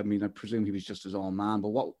he? I mean, I presume he was just his own man. But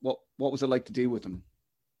what was it like to deal with him?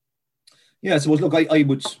 Yeah, so look,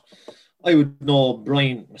 I would know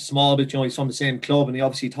Brian a small bit. You know, he's from the same club, and he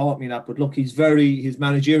obviously taught me that. But look, his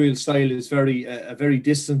managerial style is a very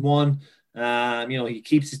distant one. You know, he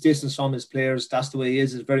keeps his distance from his players. That's the way he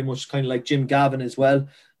is. It's very much kind of like Jim Gavin as well.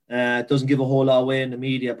 Doesn't give a whole lot away in the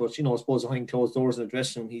media, but I suppose behind closed doors in the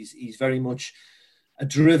dressing room, he's very much a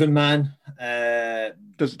driven man.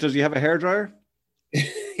 Does he have a hairdryer?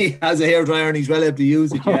 He has a hairdryer and he's well able to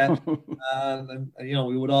use it, yeah. And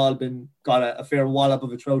we would all got a fair wallop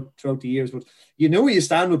of it throughout the years. But you knew where you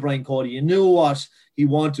stand with Brian Cody. You knew what he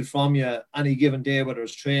wanted from you any given day, whether it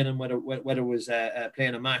was training, whether it was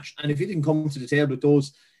playing a match. And if he didn't come to the table with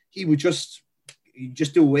those, he'd just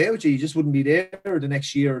do away with you. You just wouldn't be there the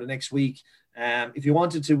next year or the next week. If you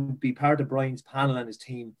wanted to be part of Brian's panel and his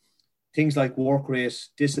team, things like work rate,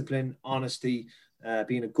 discipline, honesty,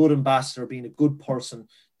 being a good ambassador, being a good person,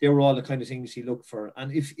 they were all the kind of things he looked for.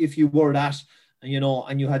 And if you were that,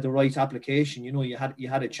 and you had the right application, you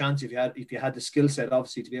had a chance if you had the skill set,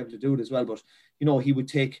 obviously, to be able to do it as well. But he would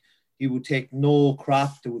take no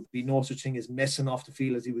crap. There would be no such thing as messing off the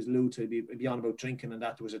field, as he was alluded to. He'd be on about drinking and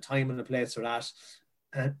that. There was a time and a place for that.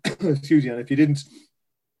 Excuse me. And if you didn't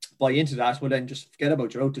buy into that, well, then just forget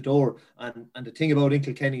about, you're out the door. And the thing about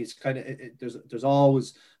Kilkenny is kind of there's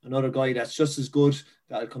always another guy that's just as good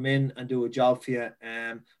that'll come in and do a job for you.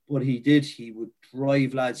 What he would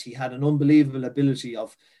drive lads. He had an unbelievable ability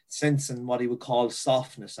of sensing what he would call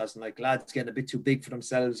softness, as in like lads getting a bit too big for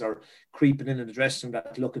themselves or creeping in the dressing room,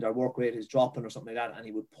 that look at their work rate is dropping or something like that, and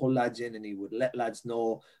he would pull lads in and he would let lads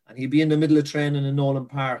know. And he'd be in the middle of training in Nolan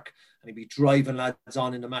Park and he'd be driving lads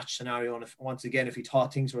on in the match scenario. And if he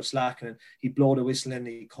thought things were slacking, he'd blow the whistle in,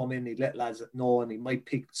 he'd come in, he'd let lads know, and he might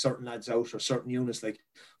pick certain lads out or certain units, like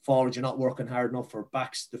forwards, you're not working hard enough, or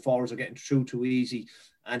backs, the forwards are getting through too easy.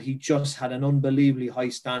 And he just had an unbelievably high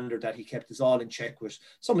standard that he kept us all in check with.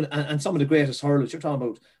 Some of the greatest hurlers, you're talking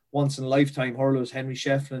about once in a lifetime hurlers, Henry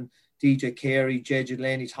Shefflin, DJ Carey, JJ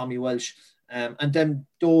Delaney, Tommy Welsh. And then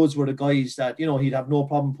those were the guys that, he'd have no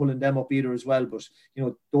problem pulling them up either as well. But,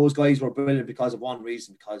 those guys were brilliant because of one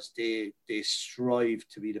reason, because they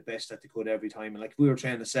strived to be the best that they could every time. And like, if we were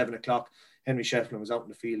training at 7 o'clock, Henry Shefflin was out in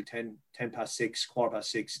the field 10 past 6, quarter past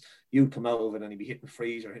 6. You'd come out of it and he'd be hitting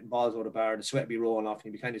frees or hitting balls out of the bar, and the sweat would be rolling off, and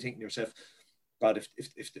you'd be kind of thinking to yourself, God,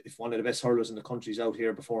 if one of the best hurlers in the country's out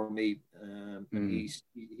here before me, he's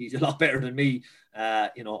a lot better than me.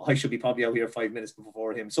 I should be probably out here 5 minutes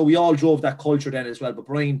before him. So we all drove that culture then as well. But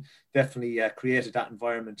Brian definitely created that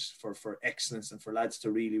environment for excellence and for lads to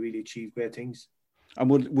really, really achieve great things. And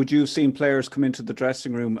would you have seen players come into the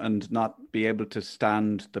dressing room and not be able to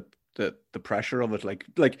stand the pressure of it?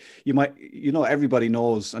 Like you might, everybody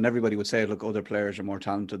knows, and everybody would say, look, other players are more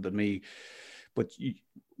talented than me. But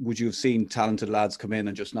would you have seen talented lads come in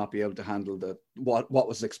and just not be able to handle what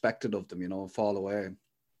was expected of them, fall away?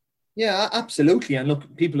 Yeah, absolutely. And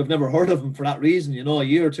look, people have never heard of them for that reason. A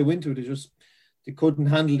year or two into it, they couldn't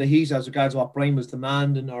handle the heat as regards what Brian was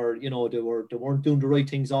demanding, or they weren't doing the right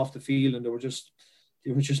things off the field, and they were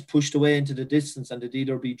just pushed away into the distance, and they'd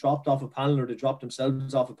either be dropped off a panel or they dropped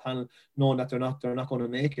themselves off a panel, knowing that they're not going to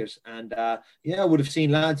make it. And I would have seen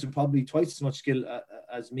lads with probably twice as much skill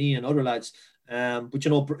as me and other lads. But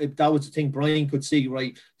that was the thing. Brian could see,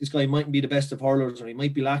 right, this guy mightn't be the best of hurlers, or he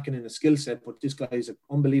might be lacking in a skill set, but this guy has an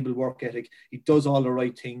unbelievable work ethic. He does all the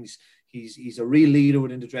right things. He's a real leader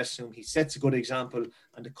within the dressing room. He sets a good example,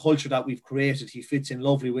 and the culture that we've created, he fits in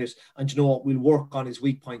lovely with. And we'll work on his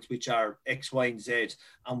weak points, which are X, Y, and Z,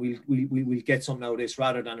 and we'll get something out of this,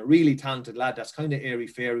 rather than a really talented lad that's kind of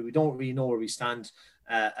airy-fairy. We don't really know where we stand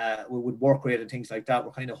with work rate and things like that.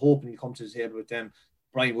 We're kind of hoping he'll come to the table with them.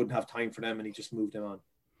 Brian wouldn't have time for them, and he just moved them on.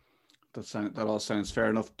 That all sounds fair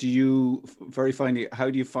enough. Do you, very finally, how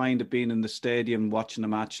do you find it being in the stadium watching a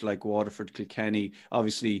match like Waterford Kilkenny?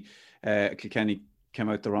 Obviously, Kilkenny came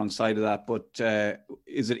out the wrong side of that, but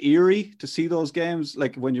is it eerie to see those games?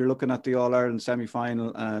 Like when you're looking at the All-Ireland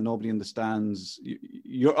semi-final, nobody in the stands.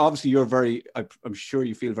 I'm sure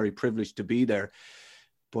you feel very privileged to be there,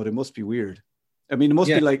 but it must be weird. I mean, it must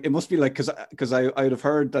be like, because I would have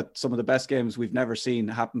heard that some of the best games we've never seen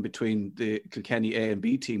happen between the Kilkenny A and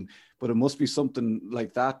B team, but it must be something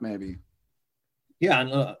like that, maybe. Yeah,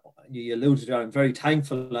 and you alluded to it. I'm very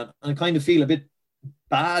thankful, and I kind of feel a bit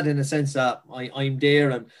bad in the sense that I'm there,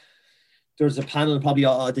 and there's a panel, probably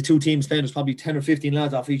the two teams playing, there's probably 10 or 15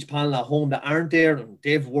 lads off each panel at home that aren't there, and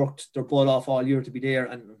they've worked their butt off all year to be there,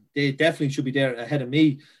 and they definitely should be there ahead of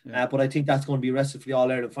me. Yeah. But I think that's going to be arrested for the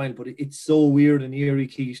All-Ireland final. But it's so weird and eerie,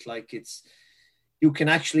 Keith. Like, you can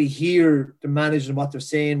actually hear the manager and what they're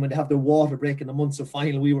saying when they have their water break in the Munster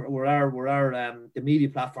final. We were our the media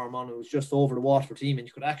platform on. It was just over the Waterford team, and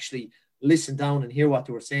you could actually listen down and hear what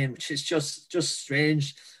they were saying, which is just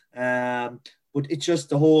strange. But it's just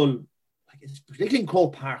the whole, like, it's particularly in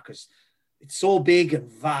Croke Park, because it's so big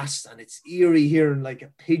and vast, and it's eerie hearing like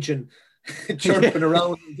a pigeon chirping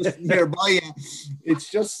around just nearby you. It's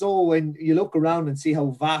just so, when you look around and see how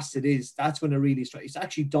vast it is, that's when it really strikes. It's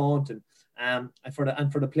actually daunting. And for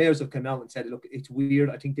the players who have come out and said, look, it's weird.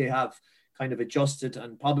 I think they have kind of adjusted,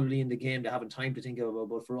 and probably in the game they haven't time to think about.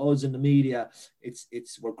 But for us in the media,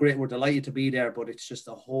 we're great. We're delighted to be there, but it's just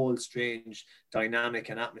a whole strange dynamic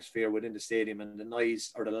and atmosphere within the stadium, and the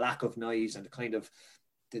noise, or the lack of noise, and the kind of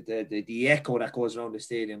the echo that goes around the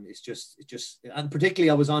stadium is just, and particularly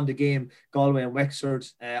I was on the game Galway and Wexford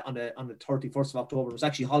on the 31st of October. It was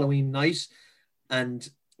actually Halloween night, and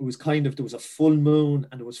it was there was a full moon,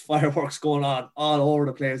 and there was fireworks going on all over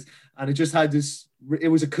the place, and it just had this. It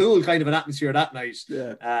was a cool kind of an atmosphere that night.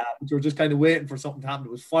 Yeah. We were just kind of waiting for something to happen.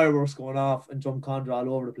 There was fireworks going off and Drumcondra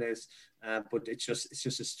all over the place, but it's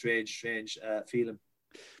just a strange feeling.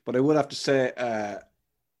 But I would have to say,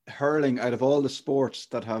 hurling, out of all the sports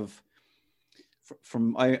that have,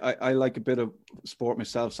 I like a bit of sport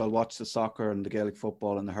myself, so I'll watch the soccer and the Gaelic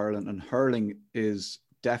football and the hurling, and hurling is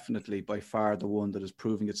definitely by far the one that is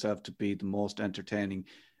proving itself to be the most entertaining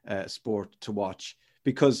sport to watch,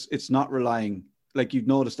 because it's not relying, like you've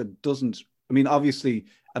noticed, that doesn't, I mean, obviously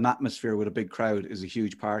an atmosphere with a big crowd is a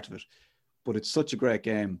huge part of it, but it's such a great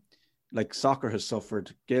game. Like soccer has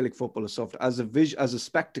suffered, Gaelic football has suffered as a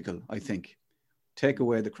spectacle. I think, take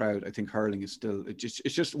away the crowd, I think hurling is still, it's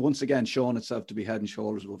just once again shown itself to be head and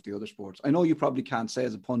shoulders above the other sports. I know you probably can't say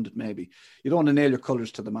as a pundit, maybe you don't want to nail your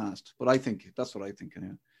colours to the mast, but I think that's what I think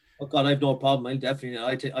anyway. Oh God, I have no problem. I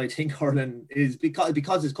think hurling is,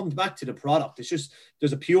 because it comes back to the product. It's just,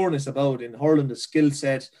 there's a pureness about in hurling, the skill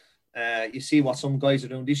set. You see what some guys are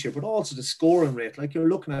doing this year, but also the scoring rate. Like, you're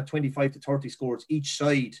looking at 25 to 30 scores each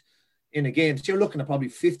side in a game. So you're looking at probably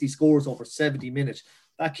 50 scores over 70 minutes.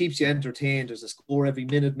 That keeps you entertained. There's a score every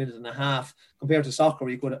minute and a half, compared to soccer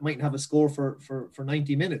where you might have a score for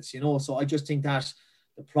 90 minutes, So I just think that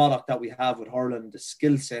the product that we have with hurling, the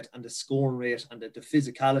skill set and the scoring rate and the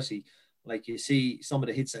physicality, like you see some of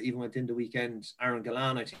the hits that even went in the weekend. Aaron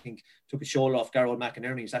Gallan, I think, took a shoulder off Garrod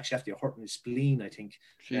McInerney. He's actually after hurting his spleen, I think,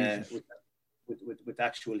 with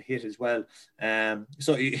actual hit as well.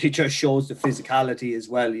 So it just shows the physicality as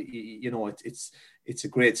well. It's a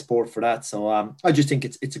great sport for that. So I just think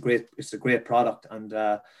it's a great product,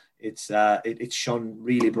 and it's shone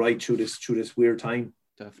really bright through this weird time.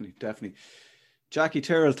 Definitely. Jackie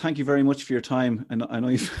Tyrrell, thank you very much for your time. And I know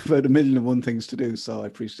you've about 1,000,001 things to do, so I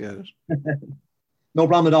appreciate it. No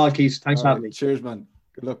problem at all, Keith. Thanks for having me. Cheers, man.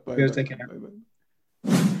 Good luck. Bye. Cheers, take care.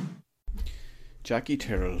 Bye. Jackie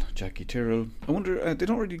Tyrrell. I wonder, they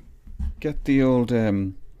don't really get the old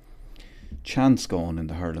chants going in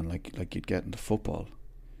the hurling like you'd get in the football.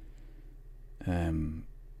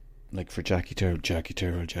 Like for Jackie Tyrrell, Jackie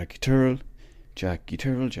Tyrrell, Jackie Tyrrell, Jackie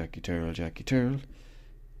Tyrrell, Jackie Tyrrell, Jackie Tyrrell,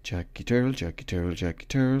 Jackie Tyrrell, Jackie Tyrrell, Jackie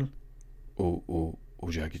Tyrrell. Oh,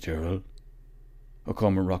 Jackie Tyrrell. Oh,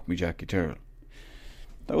 come and rock me, Jackie Tyrrell.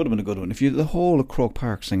 That would have been a good one. If you the whole of Croke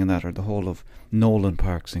Park singing that, or the whole of Nolan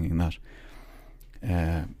Park singing that,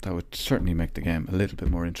 that would certainly make the game a little bit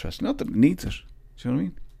more interesting. Not that it needs it. Do you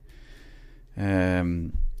know what I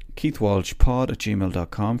mean? Keith Walsh,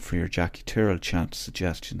 pod@gmail.com for your Jackie Tyrrell chant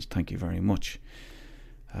suggestions. Thank you very much.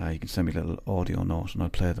 You can send me a little audio note and I'll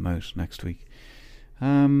play them out next week.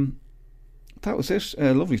 That was it.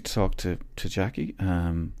 Lovely to talk to Jackie,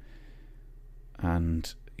 and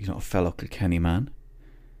a fellow Kilkenny man.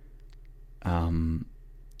 And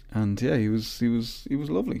yeah, he was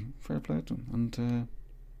lovely. Fair play to him. And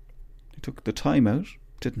he took the time out.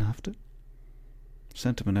 Didn't have to.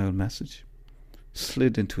 Sent him an old message.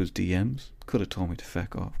 Slid into his DMs. Could have told me to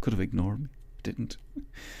feck off. Could have ignored me. Didn't.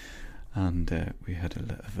 And we had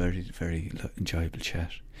a very, very enjoyable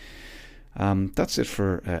chat. That's it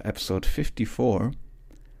for episode 54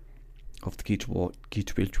 of the Keith Walsh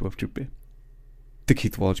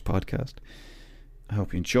podcast. I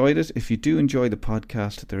hope you enjoyed it. If you do enjoy the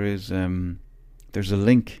podcast, there's a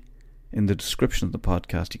link in the description of the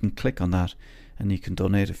podcast. You can click on that and you can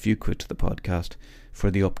donate a few quid to the podcast for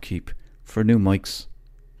the upkeep, for new mics,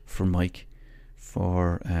 for Mike,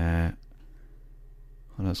 for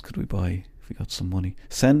what else could we buy if we got some money?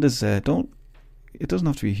 Send us it doesn't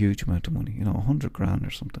have to be a huge amount of money, 100 grand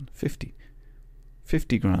or something, 50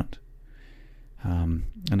 grand, And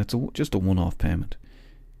it's just a one-off payment.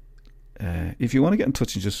 If you want to get in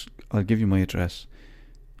touch and I'll give you my address.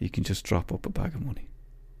 You can just drop up a bag of money.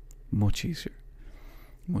 Much easier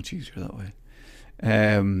that way.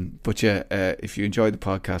 But yeah, if you enjoyed the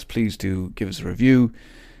podcast, please do give us a review.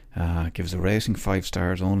 Give us a rating, 5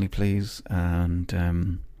 stars only, please, and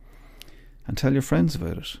tell your friends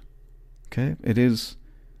about it. Okay, it is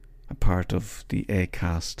a part of the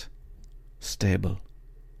Acast stable.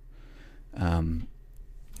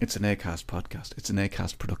 It's an Acast podcast. It's an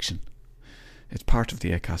Acast production. It's part of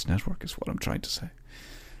the Acast network, is what I'm trying to say.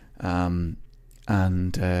 And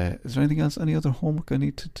is there anything else? Any other homework I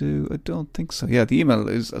need to do? I don't think so. Yeah, the email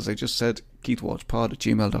is, as I just said,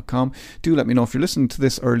 keithwalshpod@gmail.com. Do let me know if you're listening to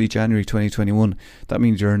this early January 2021. That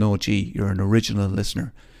means you're an OG. You're an original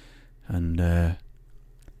listener. And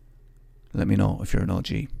let me know if you're an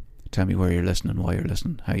OG. Tell me where you're listening, why you're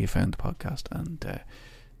listening, how you found the podcast, and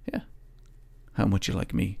yeah, how much you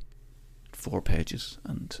like me. 4 pages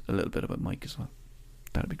and a little bit about Mike as well.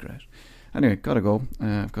 That'd be great. Anyway, gotta go.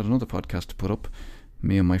 I've got another podcast to put up.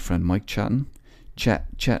 Me and my friend Mike chatting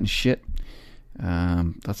shit.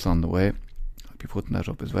 That's on the way. I'll be putting that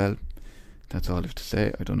up as well. That's all I have to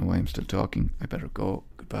say. I don't know why I'm still talking. I better go.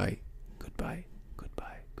 Goodbye. Mind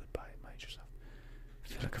yourself. I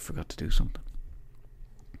feel like I forgot to do something.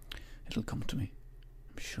 It'll come to me,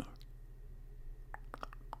 I'm sure.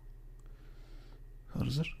 What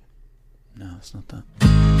is it? No, it's not that.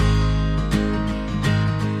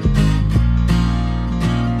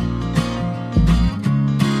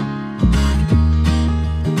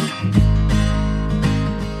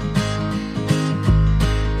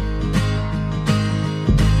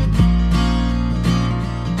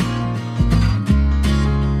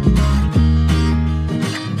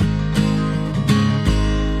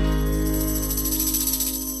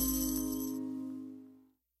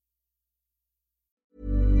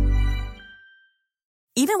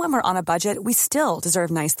 Even when we're on a budget, we still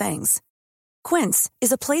deserve nice things. Quince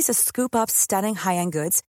is a place to scoop up stunning high-end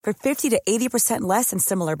goods for 50 to 80% less than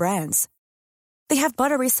similar brands. They have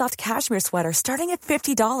buttery soft cashmere sweaters starting at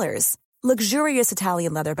 $50, luxurious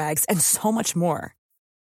Italian leather bags, and so much more.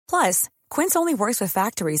 Plus, Quince only works with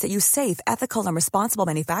factories that use safe, ethical, and responsible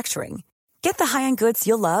manufacturing. Get the high-end goods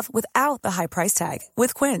you'll love without the high price tag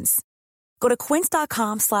with Quince. Go to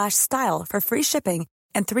quince.com/style for free shipping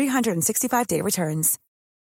and 365-day returns.